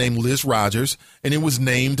black woman named Liz Rogers, and it was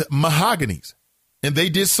named Mahogany's. And they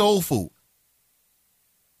did soul food.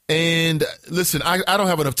 And listen, I don't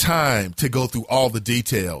have enough time to go through all the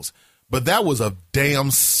details, but that was a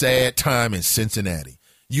damn sad time in Cincinnati.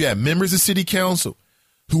 You had members of city council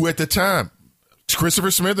who at the time, Christopher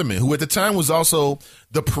Smitherman, who at the time was also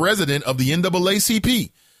the president of the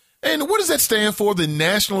NAACP. And what does that stand for? The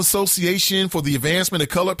National Association for the Advancement of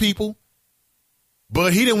Colored People.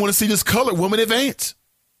 But he didn't want to see this colored woman advance.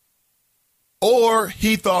 Or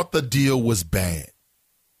he thought the deal was bad.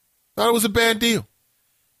 Thought it was a bad deal.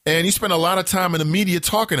 And he spent a lot of time in the media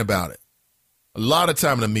talking about it. A lot of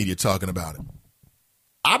time in the media talking about it.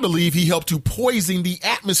 I believe he helped to poison the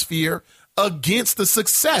atmosphere against the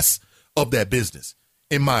success of that business,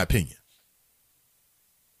 in my opinion.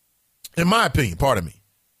 In my opinion, pardon me.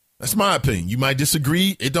 That's my opinion. You might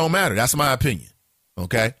disagree. It don't matter. That's my opinion.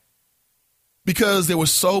 Okay? Because there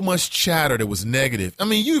was so much chatter that was negative. I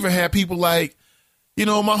mean, you even had people like, my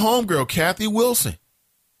homegirl, Kathy Wilson,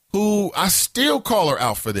 who I still call her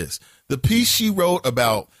out for this. The piece she wrote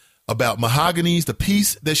about Mahogany's, the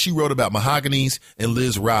piece that she wrote about Mahogany's and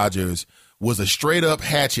Liz Rogers was a straight up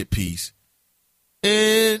hatchet piece.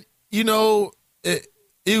 And,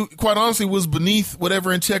 it quite honestly was beneath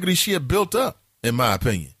whatever integrity she had built up, in my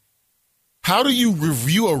opinion. How do you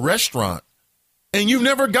review a restaurant and you've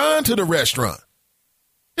never gone to the restaurant?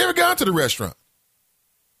 Never gone to the restaurant.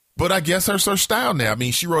 But I guess that's her style now. I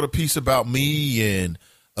mean, she wrote a piece about me and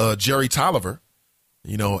Jerry Tolliver,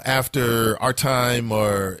 after our time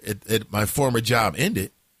or at my former job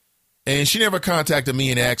ended. And she never contacted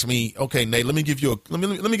me and asked me, okay, Nate, let me get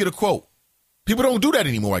a quote. People don't do that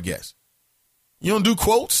anymore, I guess. You don't do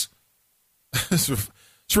quotes? It's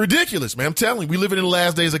ridiculous, man. I'm telling you, we live in the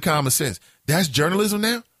last days of common sense. That's journalism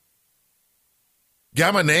now?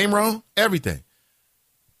 Got my name wrong? Everything.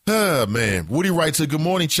 Oh, man. Woody writes, good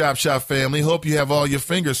morning, Chop Shop family. Hope you have all your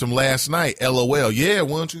fingers from last night. LOL. Yeah,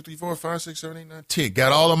 1, 2, 3, 4, 5, 6, 7, 8, 9, 10.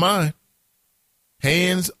 Got all of mine.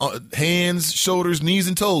 Hands, shoulders, knees,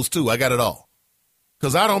 and toes, too. I got it all.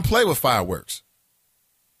 Because I don't play with fireworks.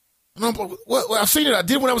 I've seen it. I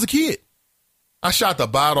did when I was a kid. I shot the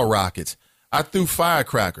bottle rockets. I threw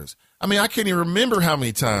firecrackers. I mean, I can't even remember how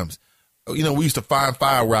many times, we used to find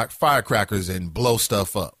firecrackers and blow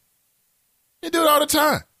stuff up. They do it all the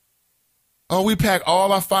time. Oh, we pack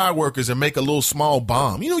all our fireworkers and make a little small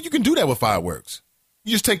bomb. You can do that with fireworks.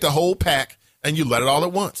 You just take the whole pack and you let it all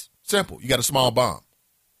at once. Simple. You got a small bomb.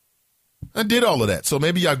 I did all of that. So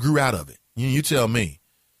maybe I grew out of it. You tell me.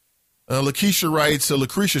 Lakeisha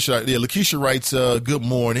writes, good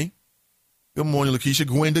morning. Good morning, Lakeisha.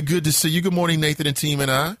 Gwenda, good to see you. Good morning, Nathan and team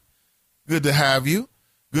and I. Good to have you.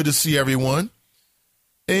 Good to see everyone.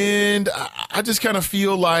 And I just kind of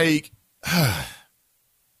feel like,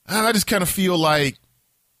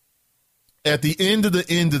 at the end of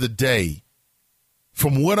the day,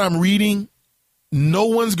 from what I'm reading, no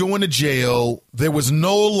one's going to jail. There was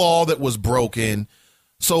no law that was broken.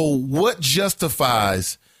 So what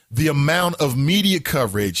justifies the amount of media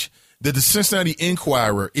coverage that the Cincinnati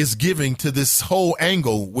Enquirer is giving to this whole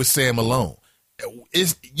angle with Sam Malone?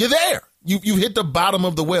 You're there. You hit the bottom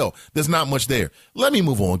of the well. There's not much there. Let me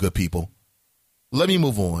move on, good people. Let me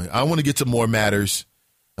move on. I want to get to more matters.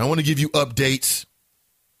 I want to give you updates.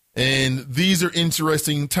 And these are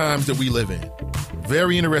interesting times that we live in.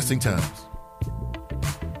 Very interesting times.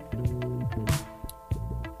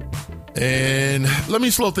 And let me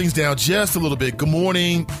slow things down just a little bit. Good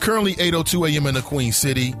morning. Currently 8:02 a.m. in the Queen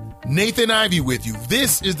City. Nathan Ivey with you.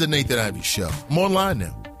 This is the Nathan Ivey Show. I'm online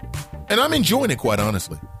now. And I'm enjoying it, quite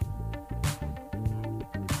honestly.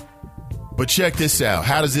 But check this out.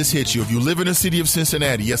 How does this hit you? If you live in the city of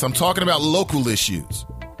Cincinnati, yes, I'm talking about local issues.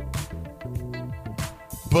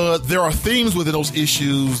 But there are themes within those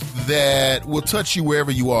issues that will touch you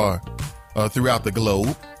wherever you are throughout the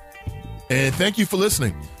globe. And thank you for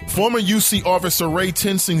listening. Former UC Officer Ray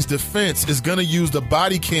Tensing's defense is going to use the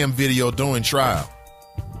body cam video during trial.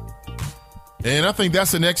 And I think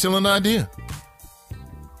that's an excellent idea.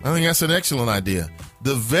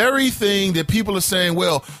 The very thing that people are saying,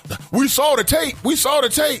 well, we saw the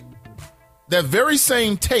tape. That very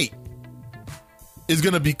same tape is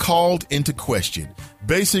going to be called into question.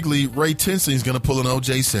 Basically, Ray Tensing is going to pull an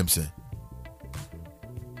O.J. Simpson.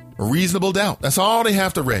 A reasonable doubt. That's all they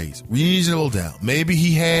have to raise. Reasonable doubt. Maybe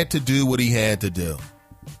he had to do what he had to do.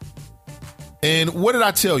 And what did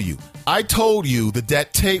I tell you? I told you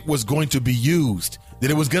that tape was going to be used,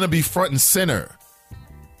 that it was going to be front and center.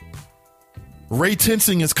 Ray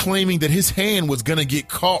Tensing is claiming that his hand was going to get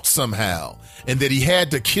caught somehow and that he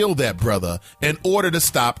had to kill that brother in order to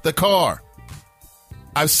stop the car.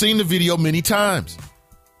 I've seen the video many times.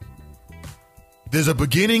 There's a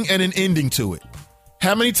beginning and an ending to it.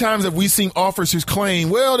 How many times have we seen officers claim,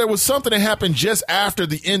 well, there was something that happened just after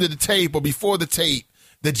the end of the tape or before the tape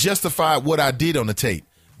that justified what I did on the tape?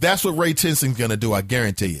 That's what Ray Tensing's going to do, I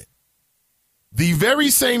guarantee it. The very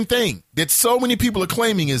same thing that so many people are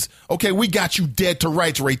claiming is, okay, we got you dead to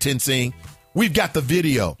rights, Ray Tensing. We've got the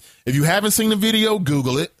video. If you haven't seen the video,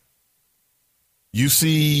 Google it. You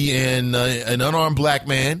see an unarmed black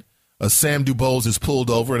man, Sam Dubose, is pulled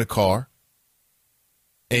over in a car.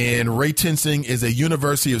 And Ray Tensing is a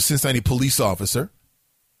University of Cincinnati police officer.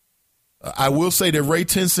 I will say that Ray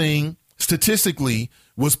Tensing statistically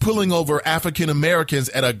was pulling over African Americans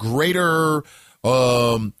at a greater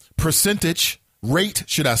percentage rate,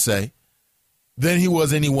 should I say, than he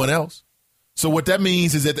was anyone else. So what that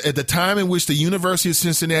means is that at the time in which the University of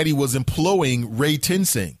Cincinnati was employing Ray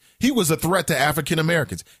Tensing, he was a threat to African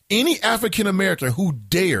Americans. Any African American who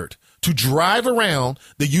dared to drive around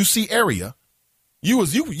the UC area, you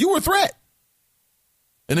were a threat.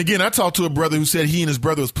 And again, I talked to a brother who said he and his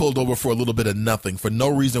brother was pulled over for a little bit of nothing, for no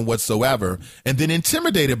reason whatsoever, and then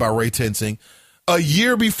intimidated by Ray Tensing a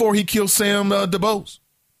year before he killed Sam Dubose.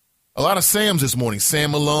 A lot of Sams this morning.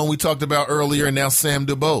 Sam Malone, we talked about earlier, and now Sam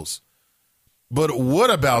Dubose. But what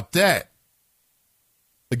about that?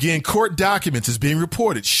 Again, court documents is being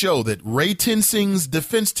reported show that Ray Tensing's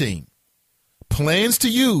defense team plans to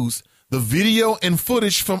use the video and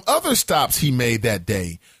footage from other stops he made that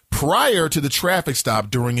day prior to the traffic stop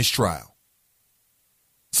during his trial.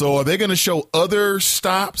 So are they going to show other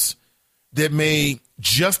stops that may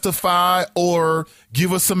justify or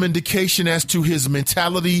give us some indication as to his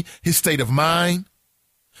mentality, his state of mind?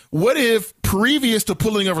 What if previous to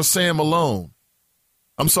pulling over Sam Dubose,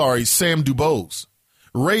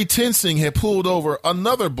 Ray Tensing had pulled over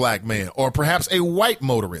another black man or perhaps a white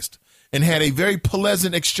motorist and had a very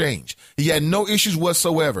pleasant exchange? He had no issues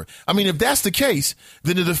whatsoever. I mean, if that's the case,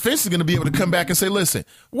 then the defense is going to be able to come back and say, listen,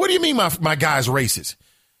 what do you mean my guy's racist?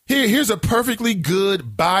 Here's a perfectly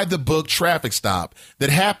good by-the-book traffic stop that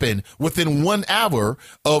happened within 1 hour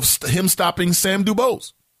of him stopping Sam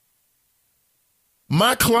Dubose.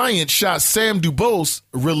 My client shot Sam Dubose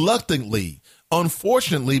reluctantly,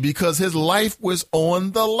 unfortunately, because his life was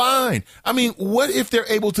on the line. I mean, what if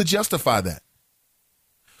they're able to justify that?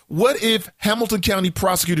 What if Hamilton County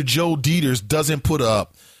Prosecutor Joe Dieters doesn't put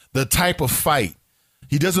up the type of fight,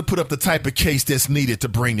 he doesn't put up the type of case that's needed to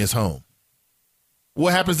bring this home?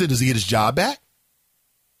 What happens then? Does he get his job back?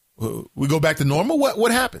 We go back to normal?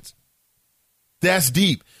 What happens? That's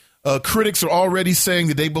deep. Critics are already saying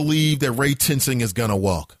that they believe that Ray Tensing is going to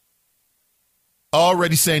walk.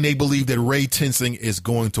 Already saying they believe that Ray Tensing is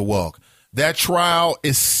going to walk. That trial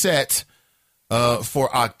is set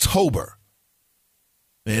for October.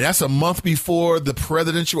 And that's a month before the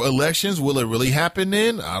presidential elections. Will it really happen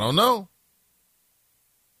then? I don't know.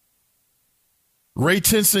 Ray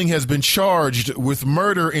Tensing has been charged with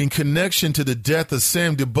murder in connection to the death of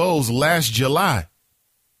Sam Dubose last July. It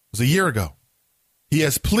was a year ago. He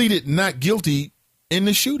has pleaded not guilty in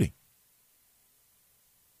the shooting.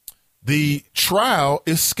 The trial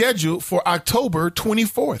is scheduled for October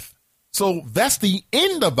 24th. So that's the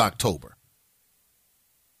end of October.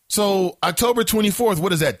 So October 24th,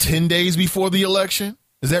 what is that, 10 days before the election?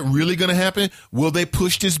 Is that really going to happen? Will they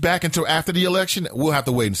push this back until after the election? We'll have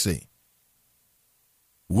to wait and see.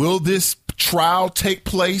 Will this trial take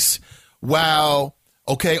place while,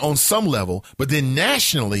 okay, on some level, but then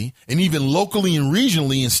nationally and even locally and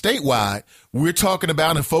regionally and statewide, we're talking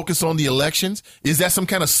about and focus on the elections? Is that some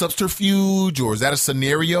kind of subterfuge, or is that a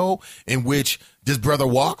scenario in which this brother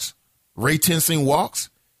walks, Ray Tensing walks,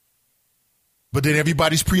 but then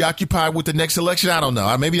everybody's preoccupied with the next election? I don't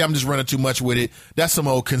know. Maybe I'm just running too much with it. That's some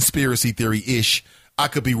old conspiracy theory-ish. I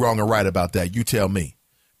could be wrong or right about that. You tell me.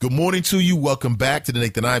 Good morning to you. Welcome back to the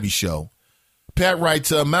Nathan Ivey Show. Pat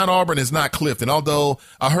writes, Mount Auburn is not Clifton, although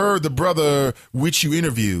I heard the brother which you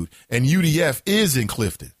interviewed, and UDF is in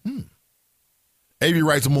Clifton. Avery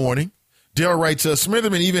writes, morning. Dale writes,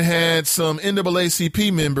 Smitherman even had some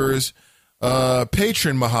NAACP members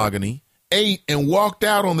patron mahogany ate and walked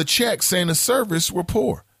out on the check saying the service were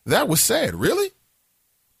poor. That was sad. Really?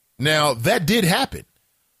 Now, that did happen.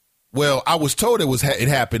 Well, I was told it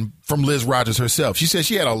happened from Liz Rogers herself. She said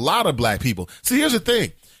she had a lot of black people. See, here's the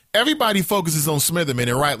thing. Everybody focuses on Smitherman,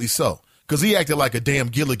 and rightly so, because he acted like a damn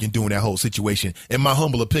Gilligan doing that whole situation, in my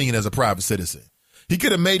humble opinion as a private citizen. He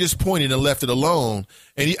could have made his point and left it alone.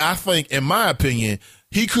 And I think, in my opinion,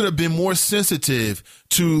 he could have been more sensitive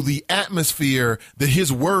to the atmosphere that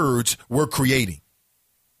his words were creating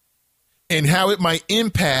and how it might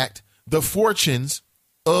impact the fortunes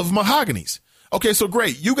of mahoganies. Okay, so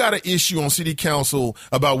great. You got an issue on city council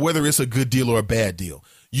about whether it's a good deal or a bad deal.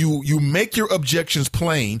 You make your objections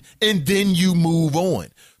plain, and then you move on.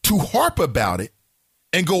 To harp about it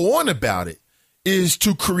and go on about it is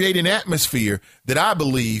to create an atmosphere that I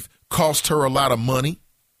believe cost her a lot of money.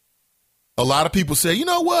 A lot of people say, you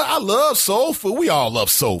know what? I love soul food. We all love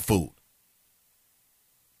soul food.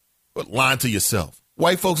 But lying to yourself.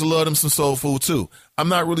 White folks love them some soul food too. I'm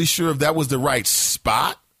not really sure if that was the right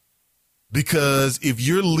spot, because if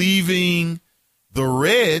you're leaving the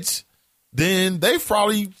Reds, then they've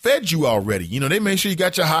probably fed you already. You know, they make sure you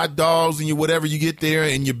got your hot dogs and your whatever you get there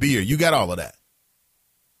and your beer. You got all of that.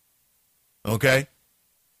 Okay?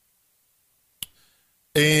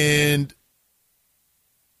 And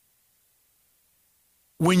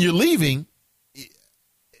when you're leaving,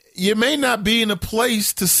 you may not be in a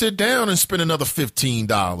place to sit down and spend another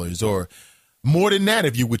 $15 or more than that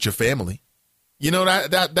if you're with your family. You know,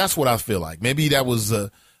 that's what I feel like. Maybe that was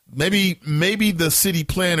maybe the city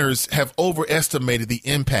planners have overestimated the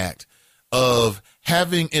impact of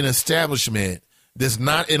having an establishment that's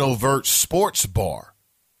not an overt sports bar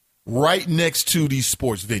right next to these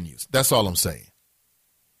sports venues. That's all I'm saying.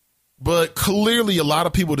 But clearly a lot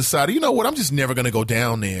of people decided, you know what, I'm just never going to go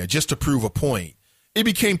down there just to prove a point. It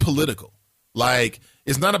became political. Like,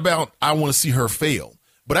 it's not about I want to see her fail,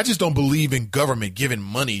 but I just don't believe in government giving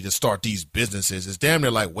money to start these businesses. It's damn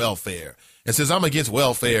near like welfare. And since I'm against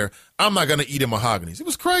welfare, I'm not going to eat in mahoganies. It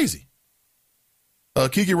was crazy.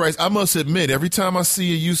 Kiki writes, I must admit, every time I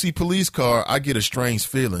see a UC police car, I get a strange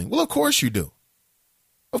feeling. Well, of course you do.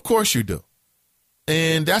 Of course you do.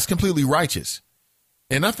 And that's completely righteous.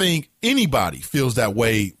 And I think anybody feels that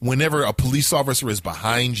way whenever a police officer is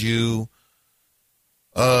behind you.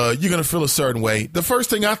 You're going to feel a certain way. The first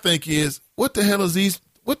thing I think is, what the hell is these?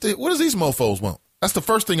 What does these mofos want? That's the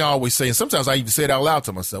first thing I always say. And sometimes I even say it out loud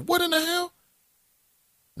to myself. What in the hell?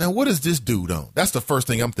 Now, what is this dude on? That's the first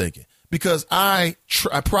thing I'm thinking, because I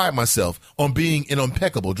pride myself on being an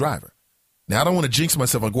impeccable driver. Now, I don't want to jinx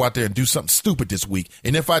myself and go out there and do something stupid this week.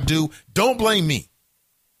 And if I do, don't blame me.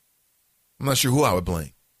 I'm not sure who I would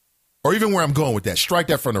blame or even where I'm going with that. Strike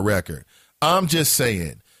that from the record. I'm just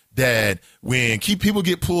saying that when people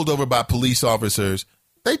get pulled over by police officers,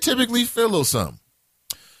 they typically feel a little something.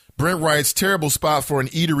 Brent writes, terrible spot for an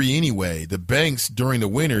eatery anyway. The Banks during the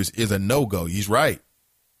winters is a no-go. He's right.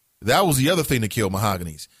 That was the other thing that killed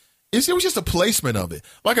mahoganies. It was just a placement of it.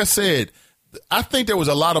 Like I said, I think there was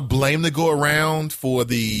a lot of blame to go around for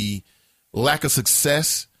the lack of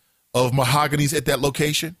success of mahoganies at that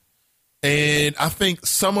location. And I think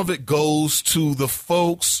some of it goes to the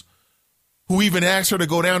folks who even asked her to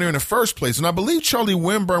go down there in the first place. And I believe Charlie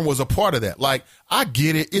Winburn was a part of that. Like, I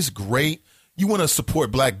get it. It's great. You want to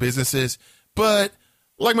support black businesses. But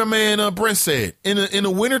like my man Brent said, in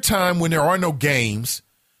the wintertime when there are no games,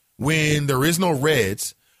 when there is no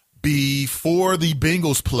Reds, before the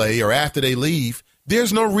Bengals play or after they leave,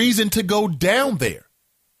 there's no reason to go down there.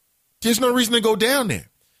 There's no reason to go down there.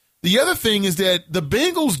 The other thing is that the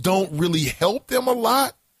Bengals don't really help them a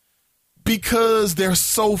lot because they're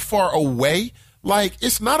so far away. Like,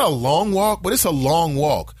 it's not a long walk, but it's a long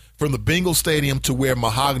walk from the Bengals Stadium to where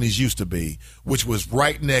Mahogany's used to be, which was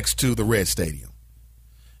right next to the Red Stadium.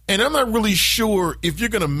 And I'm not really sure if you're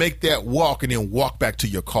going to make that walk and then walk back to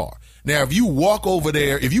your car. Now, if you walk over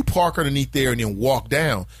there, if you park underneath there and then walk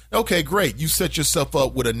down, okay, great. You set yourself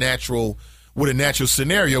up with a natural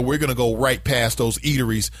scenario. We're going to go right past those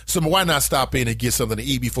eateries. So why not stop in and get something to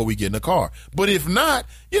eat before we get in the car? But if not,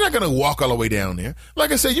 you're not going to walk all the way down there.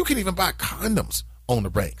 Like I said, you can even buy condoms on the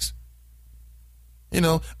Banks. You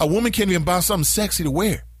know, a woman can't even buy something sexy to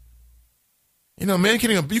wear. You know, man, you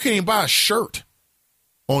can't even buy a shirt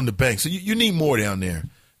on the Banks. So you need more down there.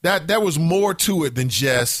 That was more to it than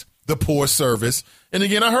just the poor service. And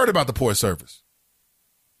again, I heard about the poor service.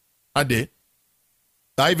 I did.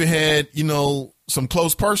 I even had, some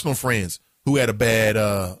close personal friends who had a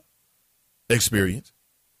bad experience.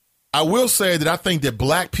 I will say that I think that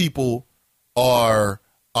black people are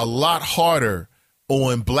a lot harder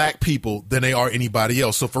on black people than they are anybody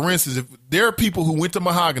else. So, for instance, if there are people who went to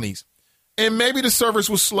Mahogany's and maybe the service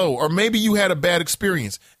was slow, or maybe you had a bad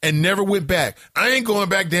experience and never went back. I ain't going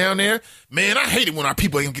back down there. Man, I hate it when our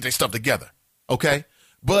people ain't get their stuff together. Okay?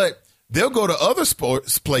 But they'll go to other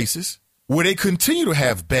places where they continue to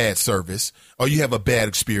have bad service or you have a bad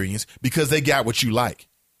experience because they got what you like.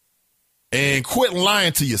 And quit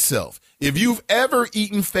lying to yourself. If you've ever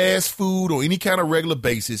eaten fast food or any kind of regular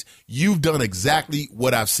basis, you've done exactly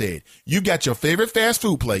what I've said. You got your favorite fast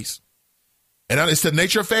food place, and it's the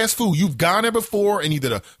nature of fast food. You've gone there before, and either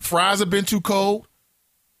the fries have been too cold,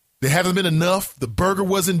 there haven't been enough, the burger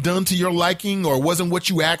wasn't done to your liking, or wasn't what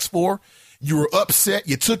you asked for. You were upset,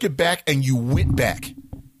 you took it back, and you went back.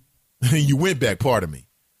 You went back, pardon me.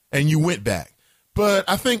 And you went back. But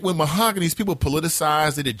I think with Mahogany's, people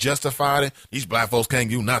politicized it, it justified it. These black folks can't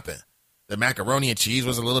do nothing. The macaroni and cheese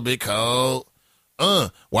was a little bit cold.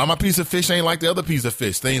 Why my piece of fish ain't like the other piece of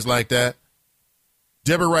fish? Things like that.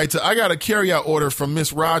 Deborah writes, I got a carryout order from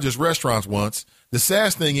Miss Rogers Restaurants once. The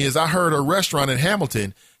sad thing is I heard her restaurant in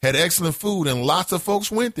Hamilton had excellent food and lots of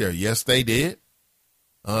folks went there. Yes, they did.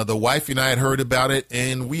 The wife and I had heard about it,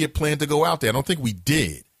 and we had planned to go out there. I don't think we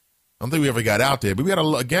did. I don't think we ever got out there, but we had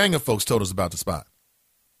a gang of folks told us about the spot.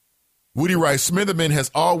 Woody writes, Smitherman has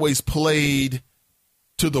always played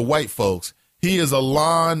to the white folks. He is a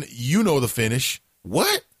lawn, you know the finish.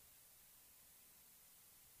 What?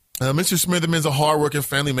 Mr. Smitherman's a hardworking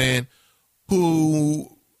family man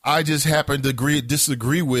who I just happen to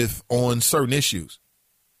disagree with on certain issues.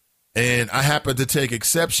 And I happen to take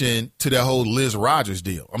exception to that whole Liz Rogers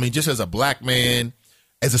deal. I mean, just as a black man,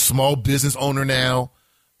 as a small business owner now,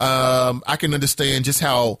 I can understand just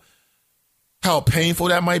how painful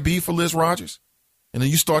that might be for Liz Rogers. And then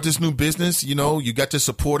you start this new business, you know, you got to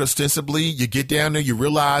support ostensibly. You get down there, you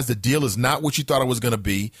realize the deal is not what you thought it was going to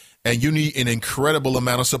be, and you need an incredible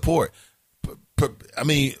amount of support. I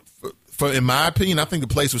mean, in my opinion, I think the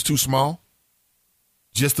place was too small.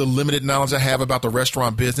 Just the limited knowledge I have about the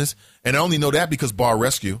restaurant business. And I only know that because Bar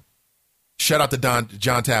Rescue. Shout out to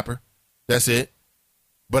John Tapper. That's it.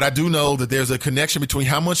 But I do know that there's a connection between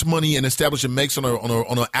how much money an establishment makes on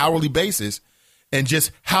an hourly basis and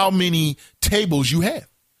just how many tables you have.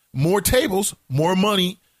 More tables, more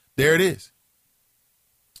money. There it is.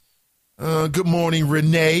 Good morning,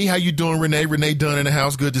 Renee. How you doing, Renee? Renee Dunn in the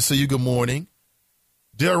house. Good to see you. Good morning.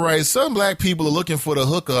 Dale writes, some black people are looking for the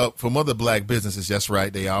hookup from other black businesses. That's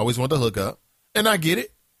right. They always want the hookup. And I get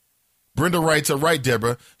it. Brenda writes, all right,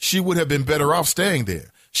 Deborah, she would have been better off staying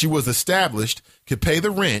there. She was established, could pay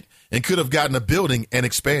the rent, and could have gotten a building and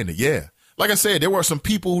expanded. Yeah. Like I said, there were some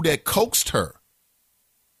people that coaxed her.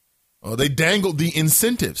 They dangled the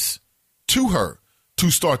incentives to her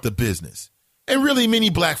to start the business. And really, many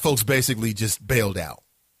black folks basically just bailed out.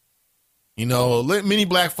 You know, many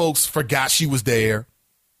black folks forgot she was there,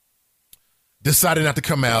 decided not to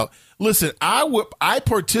come out. Listen, I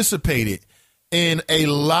participated in a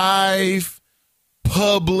live,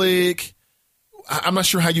 public, I'm not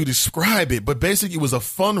sure how you describe it, but basically it was a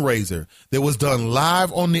fundraiser that was done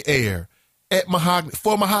live on the air at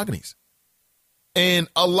for Mahogany's. And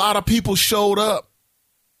a lot of people showed up,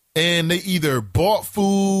 and they either bought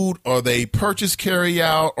food or they purchased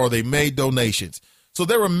carryout or they made donations. So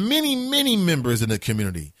there were many, many members in the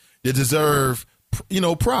community that deserve,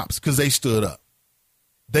 props because they stood up.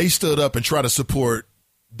 They stood up and tried to support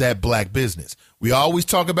that black business. We always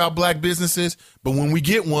talk about black businesses, but when we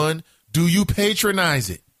get one, do you patronize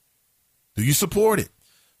it? Do you support it?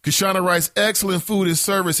 Kashana writes, excellent food and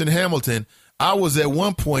service in Hamilton. I was at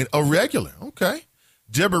one point a regular. Okay.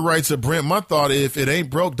 Deborah writes to Brent, my thought, if it ain't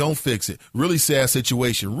broke, don't fix it. Really sad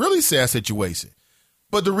situation. Really sad situation.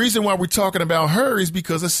 But the reason why we're talking about her is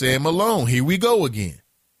because of Sam Malone. Here we go again.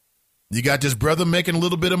 You got this brother making a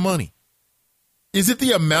little bit of money. Is it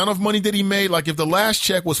the amount of money that he made? Like if the last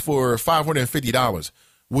check was for $550,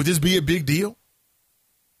 would this be a big deal?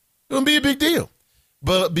 It would be a big deal.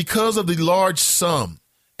 But because of the large sum,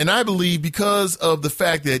 and I believe because of the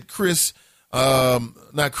fact that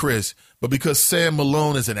but because Sam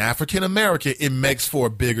Malone is an African American, it makes for a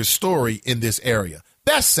bigger story in this area.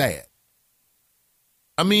 That's sad.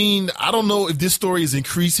 I mean, I don't know if this story is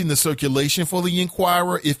increasing the circulation for the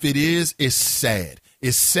Inquirer. If it is, it's sad.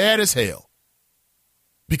 It's sad as hell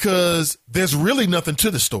because there's really nothing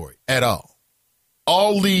to the story at all.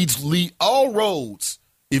 All roads,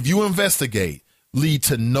 if you investigate, lead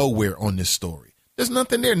to nowhere on this story. There's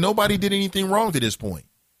nothing there. Nobody did anything wrong to this point.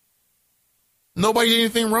 Nobody did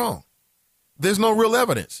anything wrong. There's no real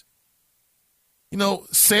evidence.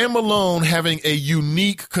 Sam Malone having a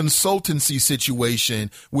unique consultancy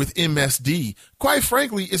situation with MSD, quite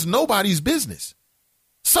frankly, is nobody's business.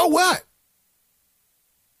 So what?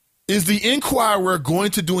 Is the Inquirer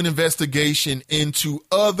going to do an investigation into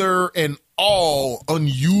other and all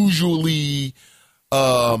unusually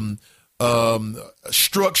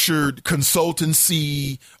structured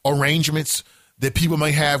consultancy arrangements that people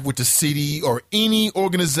may have with the city or any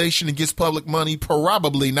organization that gets public money?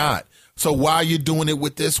 Probably not. So why are you doing it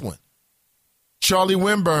with this one? Charlie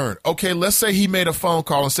Winburn. Okay, let's say he made a phone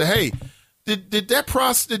call and said, hey, did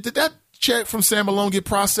that check from Sam Malone get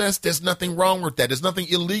processed? There's nothing wrong with that. There's nothing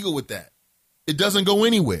illegal with that. It doesn't go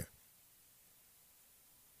anywhere.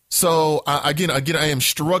 So again, I am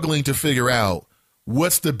struggling to figure out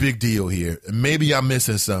what's the big deal here. Maybe I'm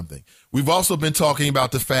missing something. We've also been talking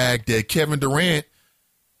about the fact that Kevin Durant,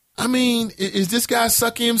 I mean, is this guy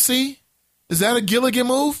suck MC? Is that a Gilligan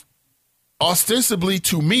move? Ostensibly,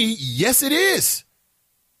 to me, yes, it is.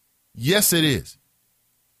 Yes, it is.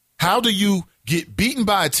 How do you get beaten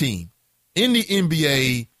by a team in the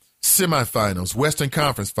NBA semifinals, Western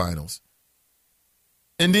Conference Finals,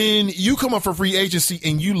 and then you come up for free agency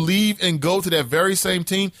and you leave and go to that very same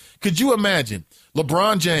team? Could you imagine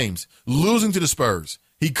LeBron James losing to the Spurs?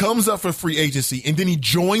 He comes up for free agency and then he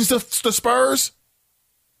joins the Spurs?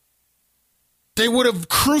 They would have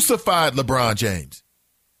crucified LeBron James.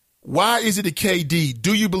 Why is it a KD?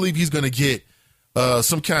 Do you believe he's going to get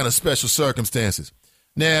some kind of special circumstances?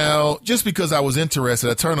 Now, just because I was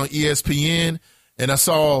interested, I turned on ESPN and I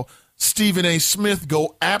saw Stephen A. Smith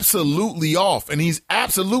go absolutely off, and he's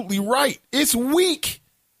absolutely right. It's weak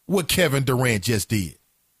what Kevin Durant just did.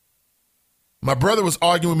 My brother was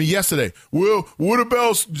arguing with me yesterday. Well, what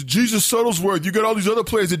about Jesus Shuttlesworth? You got all these other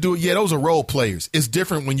players that do it. Yeah, those are role players. It's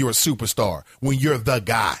different when you're a superstar, when you're the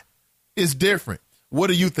guy. It's different. What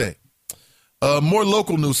do you think? More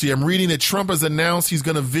local news here. I'm reading that Trump has announced he's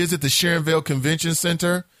going to visit the Sharonville Convention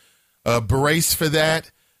Center. Brace for that.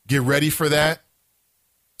 Get ready for that.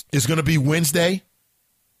 It's going to be Wednesday.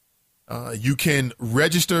 You can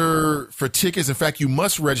register for tickets. In fact, you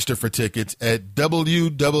must register for tickets at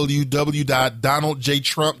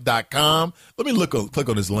www.donaldjtrump.com. Let me click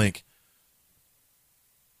on this link.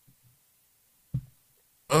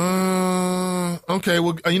 Okay,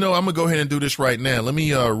 well, I'm going to go ahead and do this right now. Let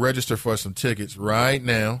me register for some tickets right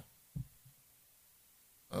now.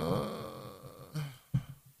 Put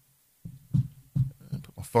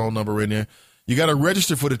my phone number in there. You got to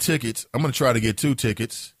register for the tickets. I'm going to try to get 2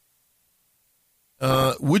 tickets.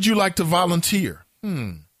 Would you like to volunteer?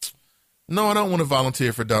 No, I don't want to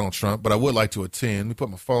volunteer for Donald Trump, but I would like to attend. Let me put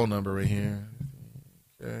my phone number in here.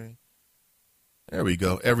 Okay. There we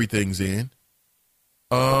go. Everything's in.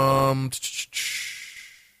 And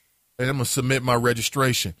I'm going to submit my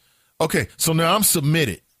registration. Okay, so now I'm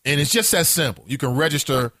submitted, and it's just that simple. You can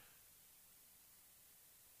register.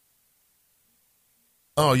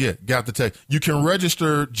 Oh, yeah, got the text. You can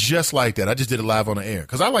register just like that. I just did it live on the air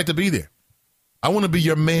because I like to be there. I want to be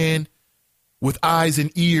your man with eyes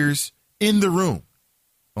and ears in the room.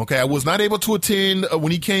 Okay, I was not able to attend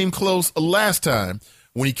when he came close last time.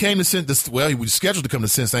 When he came to he was scheduled to come to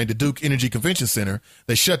Cincinnati, the Duke Energy Convention Center.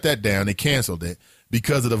 They shut that down. They canceled it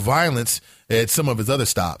because of the violence at some of his other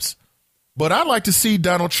stops. But I like to see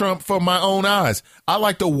Donald Trump from my own eyes. I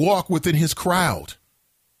like to walk within his crowd.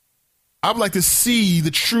 I would like to see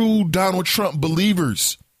the true Donald Trump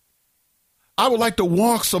believers. I would like to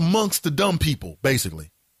walk amongst the dumb people,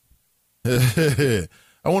 basically. I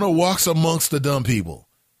want to walk amongst the dumb people.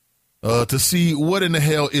 To see what in the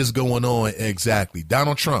hell is going on exactly.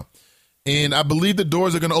 Donald Trump. And I believe the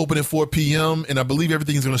doors are going to open at 4 p.m., and I believe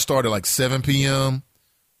everything's going to start at like 7 p.m.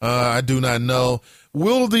 I do not know.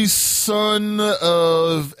 Will the son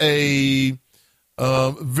of a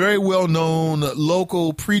very well-known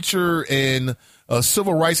local preacher and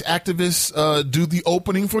civil rights activist do the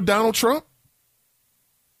opening for Donald Trump?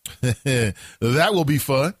 That will be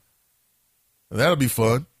fun. That'll be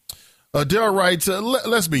fun. Daryl writes,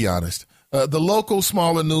 let's be honest. The local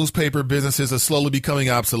smaller newspaper businesses are slowly becoming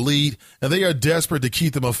obsolete, and they are desperate to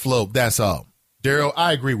keep them afloat. That's all. Daryl,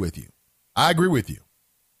 I agree with you.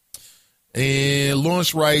 And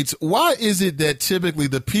Lawrence writes, why is it that typically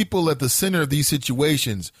the people at the center of these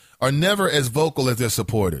situations are never as vocal as their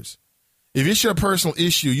supporters? If it's your personal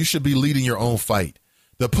issue, you should be leading your own fight.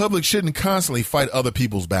 The public shouldn't constantly fight other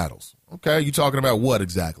people's battles. Okay, you talking about what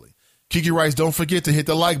exactly? Kiki writes, don't forget to hit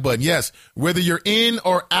the like button. Yes, whether you're in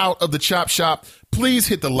or out of the chop shop, please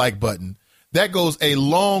hit the like button. That goes a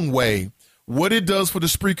long way. What it does for the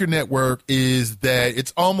Spreaker network is that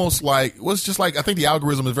it's almost like, I think the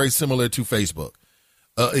algorithm is very similar to Facebook.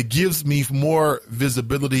 It gives me more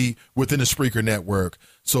visibility within the Spreaker network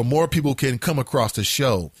so more people can come across the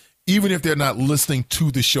show, even if they're not listening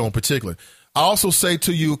to the show in particular. I also say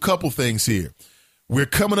to you a couple things here. We're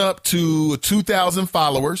coming up to 2,000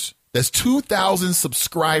 followers. That's 2,000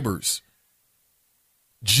 subscribers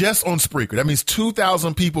just on Spreaker. That means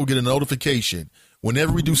 2,000 people get a notification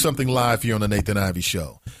whenever we do something live here on the Nathan Ivey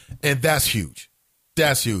Show. And that's huge.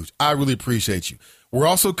 That's huge. I really appreciate you. We're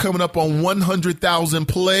also coming up on 100,000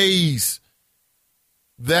 plays.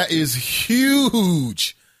 That is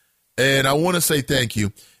huge. And I want to say thank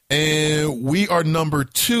you. And we are number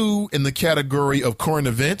 2 in the category of current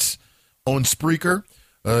events on Spreaker.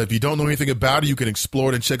 If you don't know anything about it, you can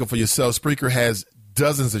explore it and check it for yourself. Spreaker has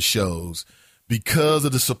dozens of shows. Because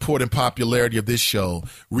of the support and popularity of this show,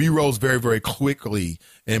 we rose very, very quickly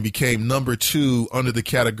and became number 2 under the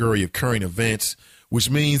category of current events, which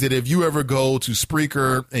means that if you ever go to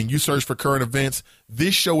Spreaker and you search for current events,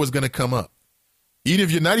 this show is going to come up. Even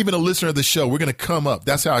if you're not even a listener of the show, we're going to come up.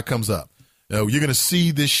 That's how it comes up. You're going to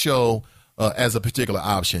see this show as a particular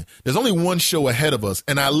option. There's only one show ahead of us,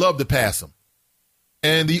 and I love to pass them.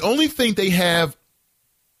 And the only thing they have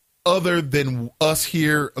other than us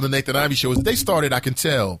here on the Nathan Ivey Show is they started, I can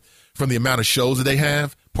tell from the amount of shows that they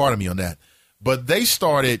have, pardon me on that, but they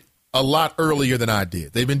started a lot earlier than I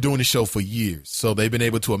did. They've been doing the show for years, so they've been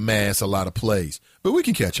able to amass a lot of plays. But we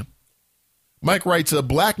can catch them. Mike writes,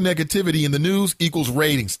 black negativity in the news equals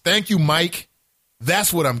ratings. Thank you, Mike.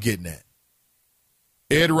 That's what I'm getting at.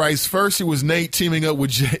 Ed writes, first it was Nate teaming up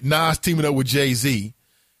with Nas teaming up with Jay-Z.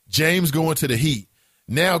 James going to the Heat.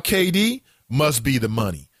 Now KD must be the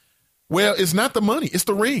money. Well, it's not the money. It's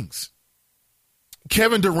the rings.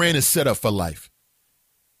 Kevin Durant is set up for life.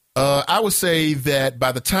 I would say that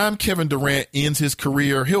by the time Kevin Durant ends his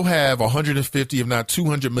career, he'll have 150, if not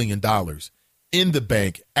 $200 million in the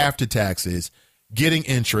bank after taxes, getting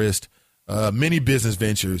interest, many business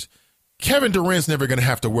ventures. Kevin Durant's never going to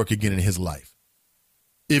have to work again in his life.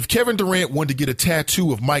 If Kevin Durant wanted to get a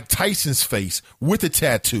tattoo of Mike Tyson's face with a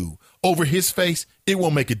tattoo over his face, it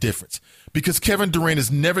won't make a difference because Kevin Durant is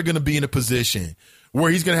never going to be in a position where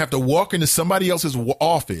he's going to have to walk into somebody else's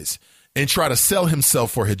office and try to sell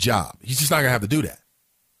himself for a job. He's just not going to have to do that.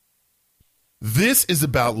 This is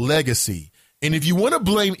about legacy. And if you want to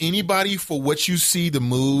blame anybody for what you see, the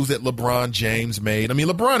moves that LeBron James made, I mean,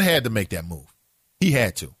 LeBron had to make that move. He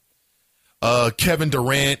had to. Kevin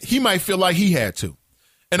Durant, he might feel like he had to.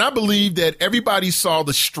 And I believe that everybody saw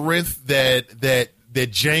the strength that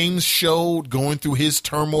James showed going through his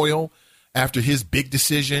turmoil after his big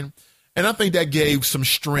decision. And I think that gave some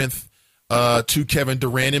strength to Kevin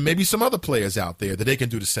Durant and maybe some other players out there that they can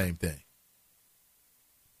do the same thing.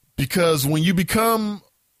 Because when you become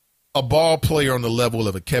a ball player on the level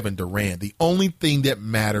of a Kevin Durant, the only thing that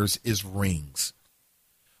matters is rings.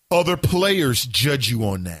 Other players judge you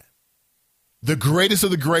on that. The greatest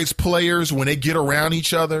of the greats players, when they get around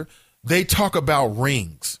each other, they talk about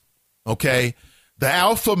rings, okay? The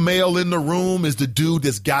alpha male in the room is the dude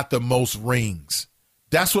that's got the most rings.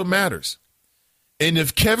 That's what matters. And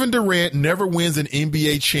if Kevin Durant never wins an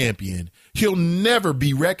NBA champion, he'll never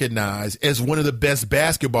be recognized as one of the best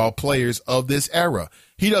basketball players of this era.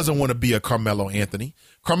 He doesn't want to be a Carmelo Anthony.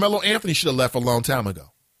 Carmelo Anthony should have left a long time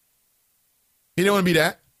ago. He didn't want to be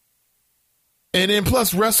that. And then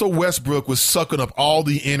plus Russell Westbrook was sucking up all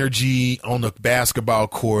the energy on the basketball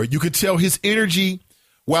court. You could tell his energy,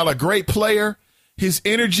 while a great player, his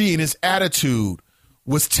energy and his attitude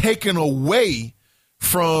was taken away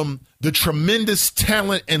from the tremendous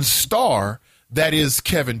talent and star that is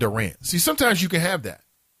Kevin Durant. See, sometimes you can have that.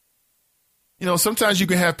 You know, sometimes you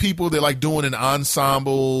can have people that like doing an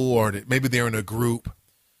ensemble or maybe they're in a group.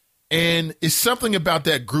 And it's something about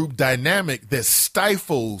that group dynamic that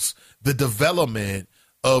stifles the development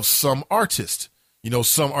of some artists, you know,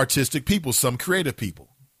 some artistic people, some creative people.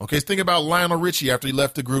 Okay, think about Lionel Richie after he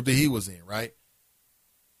left the group that he was in, right?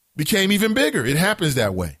 Became even bigger. It happens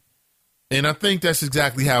that way. And I think that's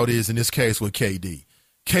exactly how it is in this case with KD.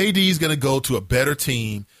 KD is going to go to a better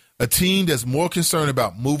team, a team that's more concerned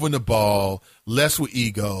about moving the ball, less with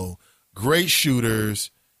ego, great shooters,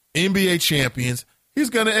 NBA champions. He's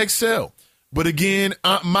going to excel. But again,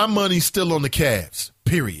 my money's still on the Cavs,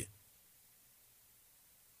 period.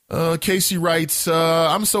 Casey writes,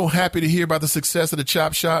 I'm so happy to hear about the success of the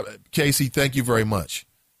Chop Shop. Casey, thank you very much.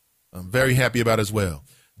 I'm very happy about it as well.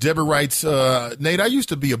 Deborah writes, Nate, I used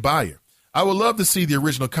to be a buyer. I would love to see the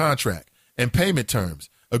original contract and payment terms,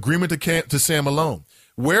 agreement to Sam Malone.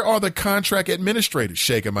 Where are the contract administrators?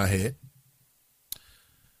 Shaking my head.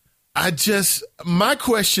 My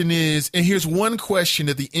question is, and here's one question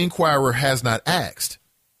that the Inquirer has not asked,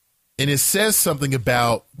 and it says something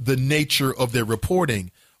about the nature of their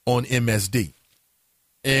reporting on MSD.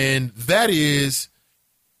 And that is,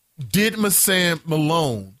 did Sam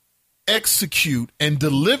Malone execute and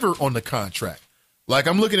deliver on the contract. Like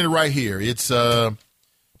I'm looking at it right here. It's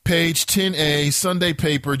page 10A, Sunday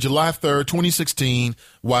paper, July 3rd, 2016,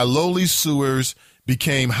 Why Lowly Sewers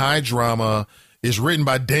Became High Drama. Is written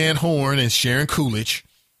by Dan Horn and Sharon Coolidge.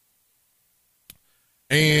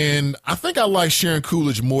 And I think I like Sharon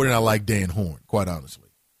Coolidge more than I like Dan Horn, quite honestly.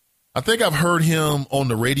 I think I've heard him on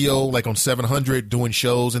the radio, like on 700, doing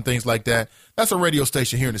shows and things like that. That's a radio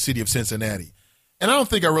station here in the city of Cincinnati. And I don't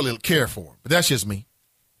think I really care for him, but that's just me.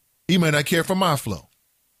 He may not care for my flow.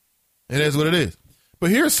 It is what it is. But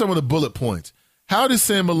here's some of the bullet points. How did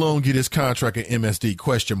Sam Malone get his contract at MSD?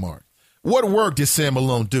 Question mark. What work did Sam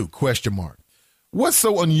Malone do? Question mark. What's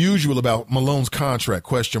so unusual about Malone's contract?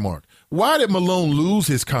 Question mark. Why did Malone lose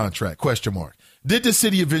his contract? Question mark. Did the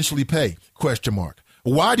city eventually pay? Question mark.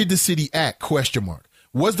 Why did the city act? Question mark.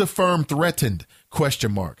 Was the firm threatened?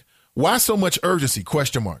 Question mark. Why so much urgency?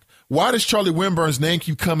 Question mark. Why does Charlie Winburn's name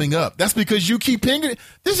keep coming up? That's because you keep pinging it.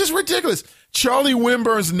 This is ridiculous. Charlie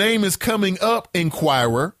Winburn's name is coming up,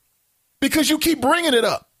 Inquirer, because you keep bringing it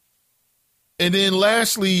up. And then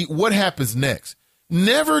lastly, what happens next?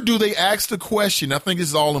 Never do they ask the question. I think this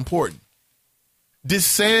is all important. Did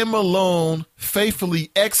Sam Malone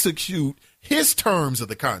faithfully execute his terms of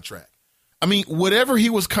the contract? I mean, whatever he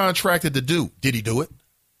was contracted to do, did he do it?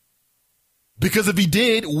 Because if he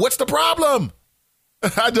did, what's the problem?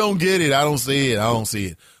 I don't get it. I don't see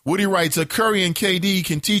it. Woody writes, Curry and KD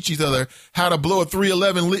can teach each other how to blow a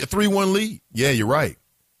 3-1 lead. Yeah, you're right.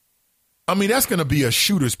 I mean, that's going to be a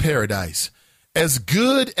shooter's paradise. As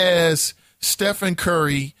good as Stephen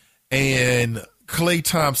Curry and Klay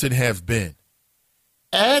Thompson have been,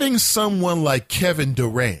 adding someone like Kevin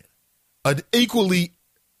Durant, an equally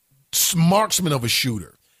marksman of a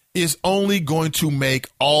shooter, is only going to make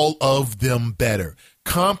all of them better.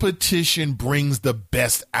 Competition brings the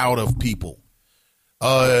best out of people.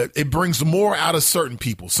 It brings more out of certain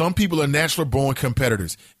people. Some people are natural-born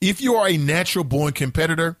competitors. If you are a natural-born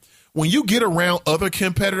competitor, when you get around other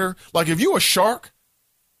competitor, like if you're a shark,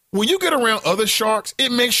 when you get around other sharks,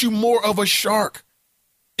 it makes you more of a shark.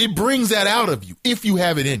 It brings that out of you if you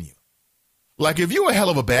have it in you. Like if you're a hell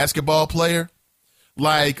of a basketball player,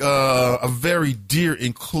 like a very dear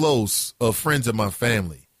and close friends of my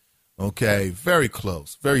family, okay, very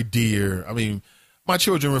close, very dear. I mean, my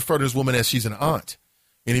children refer to this woman as she's an aunt.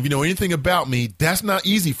 And if you know anything about me, that's not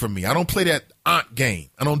easy for me. I don't play that aunt game.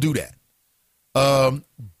 I don't do that.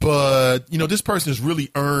 But, you know, this person has really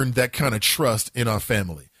earned that kind of trust in our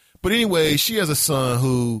family. But anyway, she has a son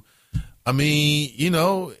who, I mean, you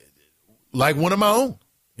know, like one of my own,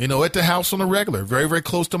 you know, at the house on the regular, very, very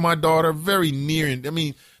close to my daughter, very near. And I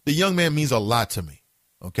mean, the young man means a lot to me.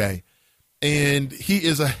 Okay. And he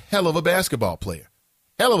is a hell of a basketball player,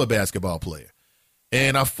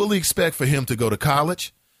 And I fully expect for him to go to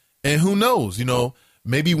college. And who knows, you know,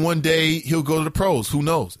 maybe one day he'll go to the pros. Who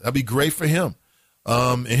knows? That'd be great for him.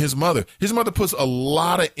 And his mother puts a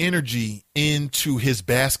lot of energy into his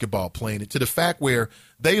basketball playing, to the fact where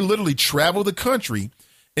they literally travel the country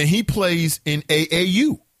and he plays in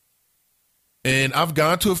AAU. And I've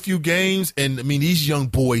gone to a few games, and I mean, these young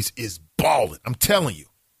boys is balling. I'm telling you,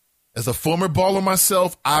 as a former baller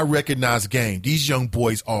myself, I recognize game. These young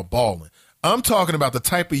boys are balling. I'm talking about the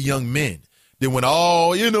type of young men that when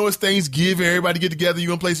it's Thanksgiving, everybody get together, you're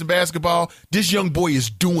going to play some basketball. This young boy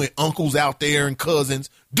is doing uncles out there and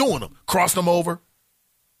cousins, doing them, crossing them over.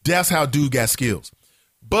 That's how dude got skills.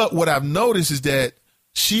 But what I've noticed is that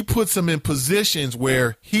she puts him in positions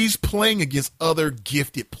where he's playing against other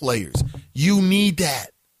gifted players. You need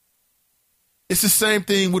that. It's the same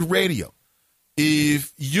thing with radio.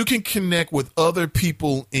 If you can connect with other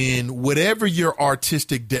people in whatever your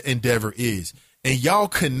artistic endeavor is, and y'all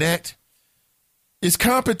connect, it's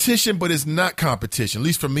competition, but it's not competition, at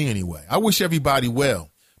least for me anyway. I wish everybody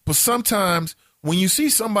well. But sometimes when you see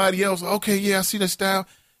somebody else, okay, yeah, I see that style,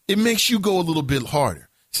 it makes you go a little bit harder.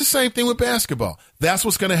 It's the same thing with basketball. That's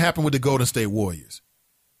what's going to happen with the Golden State Warriors.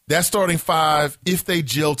 That starting five, if they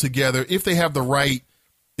gel together, if they have the right,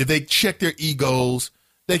 if they check their egos,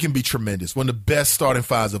 they can be tremendous. One of the best starting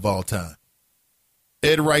fives of all time.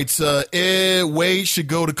 Ed writes, Ed Wade should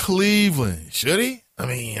go to Cleveland. Should he? I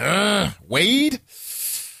mean, Wade?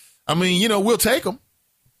 I mean, you know, we'll take him.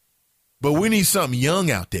 But we need something young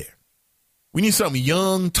out there. We need something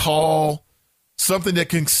young, tall, something that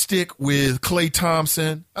can stick with Klay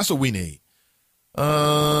Thompson. That's what we need.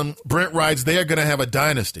 Brent writes, they're going to have a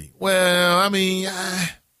dynasty. Well, I mean,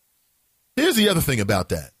 here's the other thing about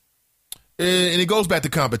that. And it goes back to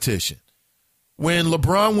competition. When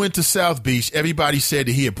LeBron went to South Beach, everybody said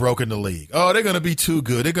that he had broken the league. Oh, they're going to be too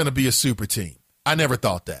good. They're going to be a super team. I never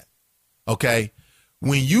thought that. Okay.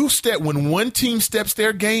 When one team steps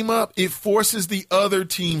their game up, it forces the other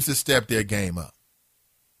teams to step their game up.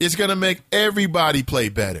 It's going to make everybody play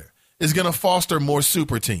better. It's going to foster more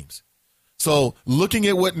super teams. So looking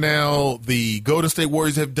at what now the Golden State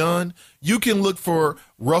Warriors have done, you can look for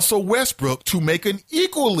Russell Westbrook to make an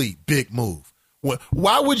equally big move.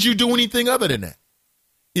 Why would you do anything other than that?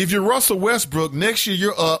 If you're Russell Westbrook, next year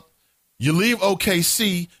you're up, you leave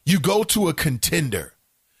OKC, you go to a contender.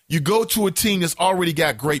 You go to a team that's already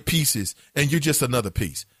got great pieces, and you're just another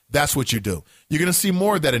piece. That's what you do. You're going to see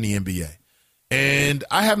more of that in the NBA. And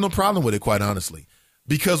I have no problem with it, quite honestly,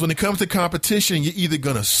 because when it comes to competition, you're either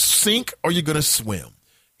going to sink or you're going to swim.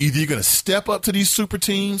 Either you're going to step up to these super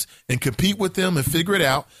teams and compete with them and figure it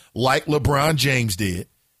out like LeBron James did,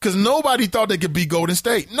 because nobody thought they could beat Golden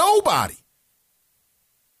State. Nobody.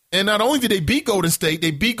 And not only did they beat Golden State,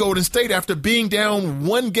 they beat Golden State after being down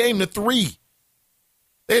 1-3.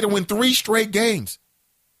 They had to win 3 straight games.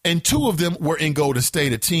 And 2 of them were in Golden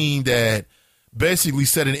State, a team that basically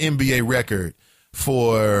set an NBA record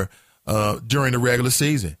for during the regular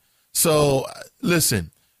season. So,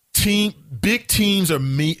 listen, big teams are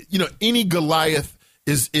any Goliath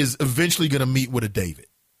is eventually going to meet with a David.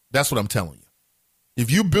 That's what I'm telling you.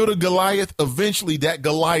 If you build a Goliath, eventually that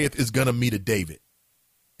Goliath is going to meet a David.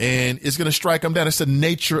 And it's going to strike them down. It's the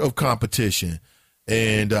nature of competition.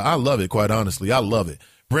 And I love it, quite honestly. I love it.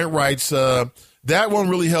 Brent writes, that won't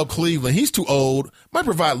really help Cleveland. He's too old. Might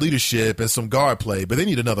provide leadership and some guard play, but they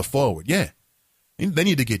need another forward. Yeah. They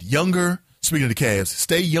need to get younger. Speaking of the Cavs,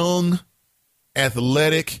 stay young,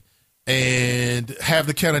 athletic, and have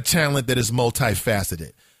the kind of talent that is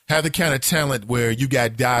multifaceted. Have the kind of talent where you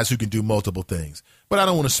got guys who can do multiple things. But I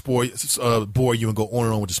don't want to bore you and go on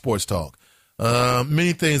and on with the sports talk.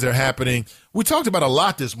 Many things are happening. We talked about a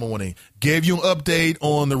lot this morning. Gave you an update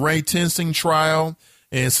on the Ray Tensing trial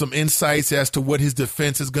and some insights as to what his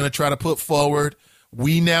defense is going to try to put forward.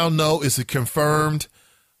 We now know it's confirmed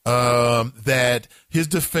that his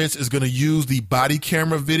defense is going to use the body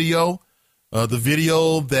camera video, the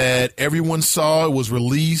video that everyone saw. It was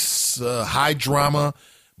released, high drama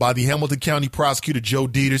by the Hamilton County prosecutor, Joe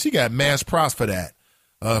Dieters. He got mass props for that,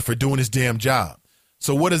 for doing his damn job.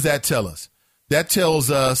 So what does that tell us? That tells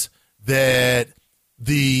us that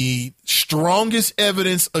the strongest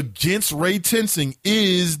evidence against Ray Tensing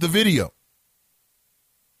is the video.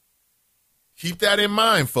 Keep that in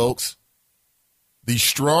mind, folks. The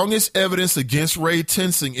strongest evidence against Ray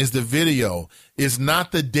Tensing is the video. It's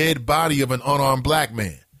not the dead body of an unarmed black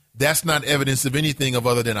man. That's not evidence of anything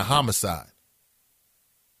other than a homicide.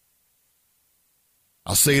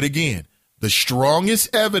 I'll say it again. The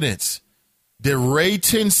strongest evidence that Ray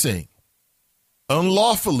Tensing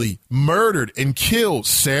unlawfully murdered and killed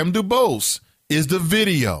Sam DuBose is the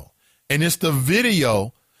video. And it's the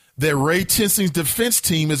video that Ray Tensing's defense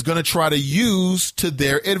team is going to try to use to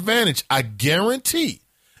their advantage. I guarantee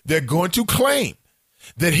they're going to claim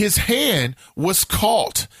that his hand was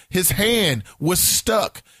caught. His hand was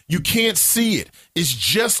stuck. You can't see it. It's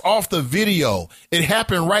just off the video. It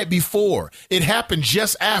happened right before. It happened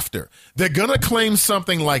just after. They're going to claim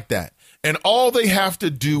something like that. And all they have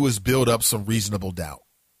to do is build up some reasonable doubt.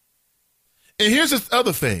 And here's the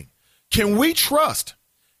other thing. Can we trust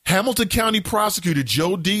Hamilton County prosecutor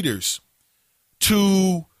Joe Dieters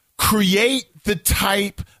to create the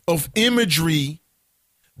type of imagery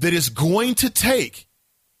that is going to take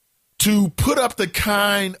to put up the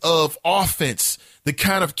kind of offense, the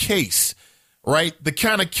kind of case, right? The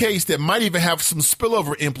kind of case that might even have some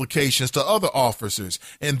spillover implications to other officers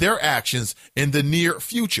and their actions in the near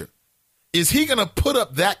future? Is he going to put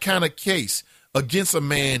up that kind of case against a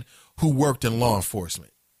man who worked in law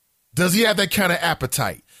enforcement? Does he have that kind of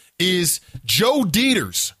appetite? Is Joe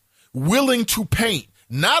Dieters willing to paint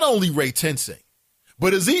not only Ray Tensing,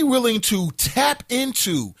 but is he willing to tap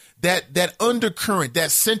into that undercurrent,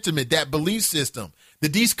 that sentiment, that belief system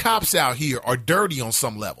that these cops out here are dirty on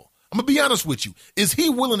some level? I'm going to be honest with you. Is he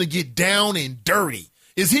willing to get down and dirty?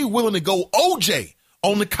 Is he willing to go OJ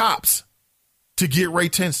on the cops to get Ray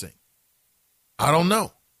Tensing? I don't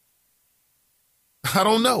know. I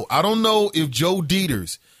don't know if Joe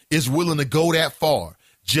Dieters is willing to go that far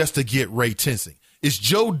just to get Ray Tensing. Is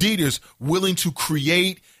Joe Dieters willing to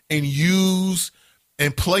create and use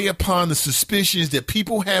and play upon the suspicions that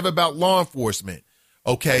people have about law enforcement,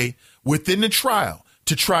 okay, within the trial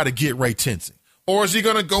to try to get Ray Tensing? Or is he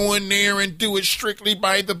going to go in there and do it strictly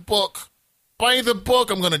by the book? By the book,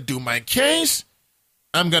 I'm going to do my case.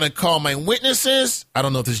 I'm going to call my witnesses. I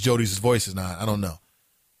don't know if this is Jody's voice or not. I don't know.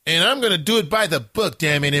 And I'm going to do it by the book,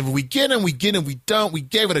 damn it. If we get him, we get him. We don't, we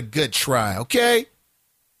gave it a good try, okay?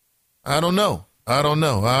 I don't know. I don't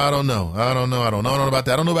know about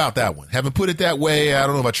that. I don't know about that one. Haven't put it that way. I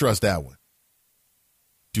don't know if I trust that one.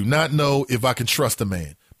 Do not know if I can trust a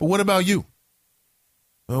man. But what about you?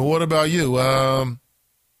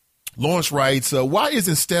 Lawrence writes, why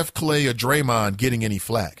isn't Steph, Clay, or Draymond getting any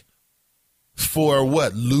flack? For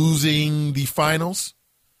what, losing the finals?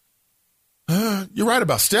 You're right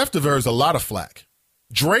about Steph deserves a lot of flack.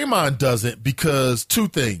 Draymond doesn't because two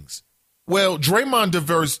things. Well, Draymond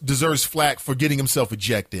deserves flack for getting himself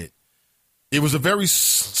ejected. It was a very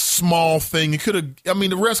small thing. The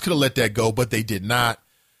refs could have let that go, but they did not.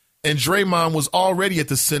 And Draymond was already at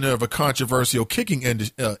the center of a controversial kicking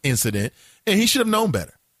incident, and he should have known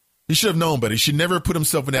better. He should never put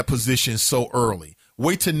himself in that position so early.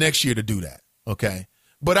 Wait till next year to do that, okay?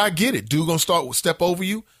 But I get it. Dude gonna step over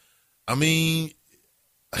you? I mean,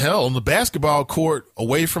 hell, on the basketball court,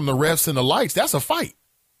 away from the refs and the lights, that's a fight.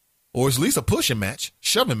 Or at least a pushing match,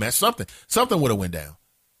 shoving match, something. Something would have went down.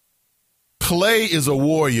 Clay is a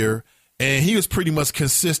warrior, and he was pretty much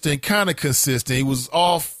consistent, kind of consistent. He was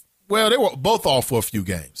off. Well, they were both off for a few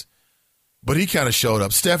games. But he kind of showed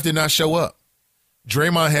up. Steph did not show up.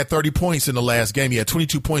 Draymond had 30 points in the last game. He had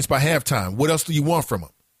 22 points by halftime. What else do you want from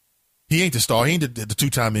him? He ain't the star. He ain't the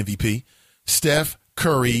two-time MVP. Steph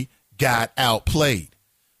Curry got outplayed.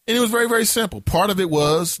 And it was very, very simple. Part of it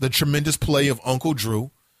was the tremendous play of Uncle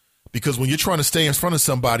Drew, because when you're trying to stay in front of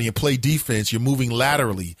somebody and play defense, you're moving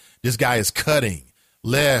laterally. This guy is cutting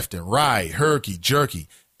left and right, herky, jerky.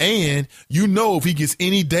 And you know if he gets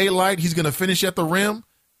any daylight, he's going to finish at the rim.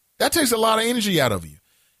 That takes a lot of energy out of you.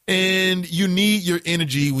 And you need your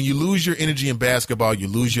energy. When you lose your energy in basketball, you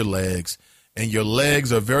lose your legs. And your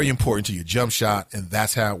legs are very important to your jump shot, and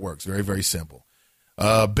that's how it works. Very, very simple.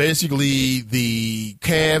 Basically, the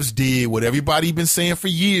Cavs did what everybody's been saying for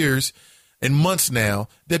years and months now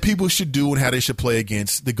that people should do and how they should play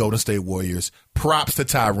against the Golden State Warriors. Props to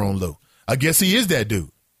Tyronn Lue. I guess he is that dude.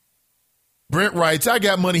 Brent writes, I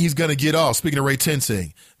got money he's going to get off. Speaking of Ray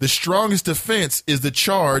Tensing, the strongest defense is the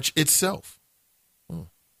charge itself.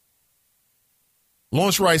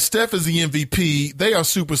 Lawrence writes, Steph is the MVP. They are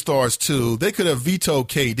superstars, too. They could have vetoed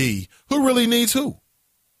KD. Who really needs who?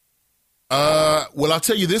 Well, I'll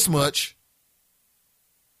tell you this much.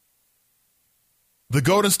 The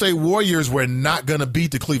Golden State Warriors were not going to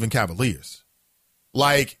beat the Cleveland Cavaliers.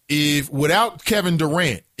 Like, without Kevin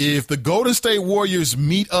Durant, if the Golden State Warriors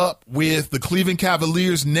meet up with the Cleveland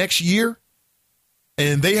Cavaliers next year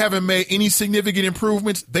and they haven't made any significant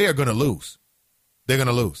improvements, they are going to lose. They're going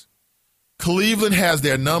to lose. Cleveland has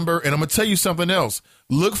their number, and I'm going to tell you something else.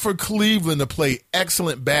 Look for Cleveland to play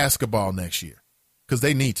excellent basketball next year because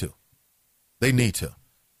they need to. They need to.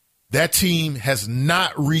 That team has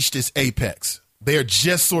not reached its apex. They're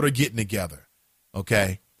just sort of getting together,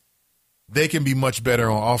 okay? They can be much better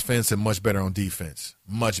on offense and much better on defense.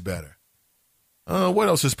 Much better. What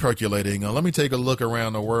else is percolating? Let me take a look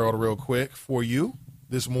around the world real quick for you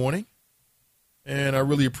this morning. And I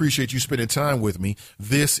really appreciate you spending time with me.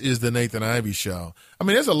 This is the Nathan Ivey Show. I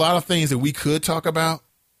mean, there's a lot of things that we could talk about,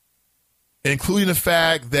 including the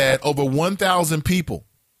fact that over 1,000 people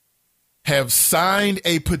have signed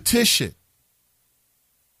a petition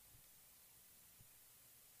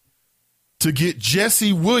to get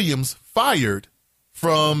Jesse Williams fired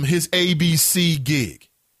from his ABC gig.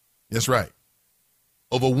 That's right.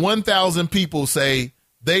 Over 1,000 people say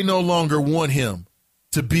they no longer want him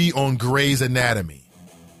to be on Grey's Anatomy.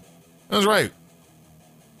 That's right.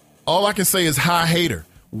 All I can say is hi hater.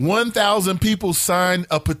 1,000 people signed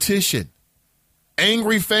a petition.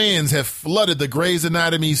 Angry fans have flooded the Grey's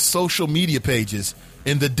Anatomy social media pages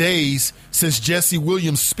in the days since Jesse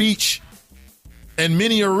Williams' speech, and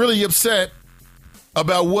many are really upset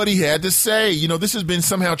about what he had to say. You know, this has been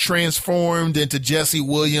somehow transformed into Jesse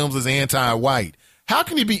Williams as anti-white. How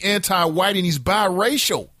can he be anti-white and he's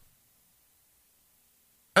biracial?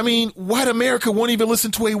 I mean, white America won't even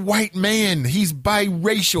listen to a white man. He's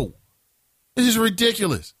biracial. This is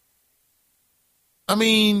ridiculous. I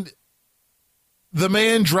mean, the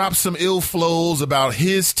man dropped some ill flows about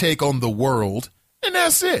his take on the world, and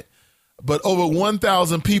that's it. But over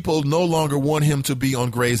 1,000 people no longer want him to be on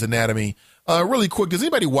Grey's Anatomy. Really quick, does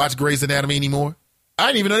anybody watch Grey's Anatomy anymore? I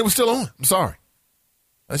didn't even know it was still on. I'm sorry.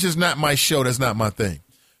 That's just not my show. That's not my thing.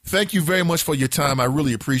 Thank you very much for your time. I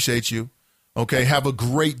really appreciate you. Okay, have a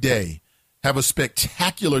great day. Have a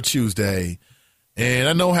spectacular Tuesday. And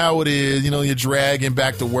I know how it is. You know, you're dragging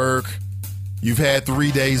back to work. You've had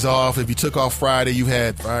 3 days off. If you took off Friday, you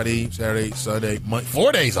had Friday, Saturday, Sunday, Monday,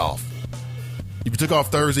 4 days off. If you took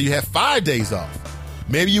off Thursday, you had 5 days off.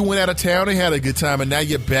 Maybe you went out of town and had a good time, and now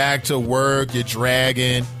you're back to work. You're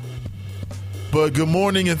dragging. But good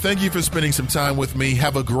morning, and thank you for spending some time with me.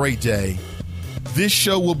 Have a great day. This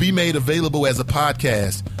show will be made available as a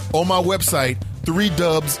podcast on my website,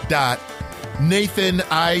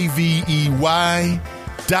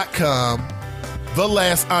 3dubs.nathanivey.com. The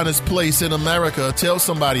last honest place in America. Tell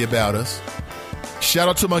somebody about us. Shout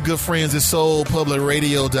out to my good friends at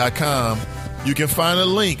soulpublicradio.com. You can find a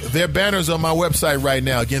link. Their banner's on my website right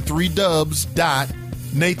now. Again,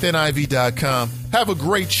 3dubs.nathanivey.com. Have a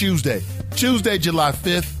great Tuesday. Tuesday, July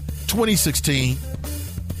 5th, 2016.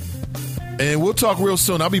 And we'll talk real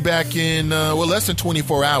soon. I'll be back in, less than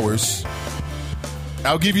 24 hours.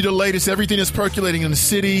 I'll give you the latest, everything that's percolating in the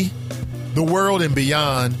city, the world, and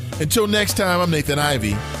beyond. Until next time, I'm Nathan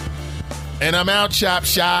Ivey. And I'm out, chop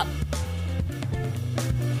shop.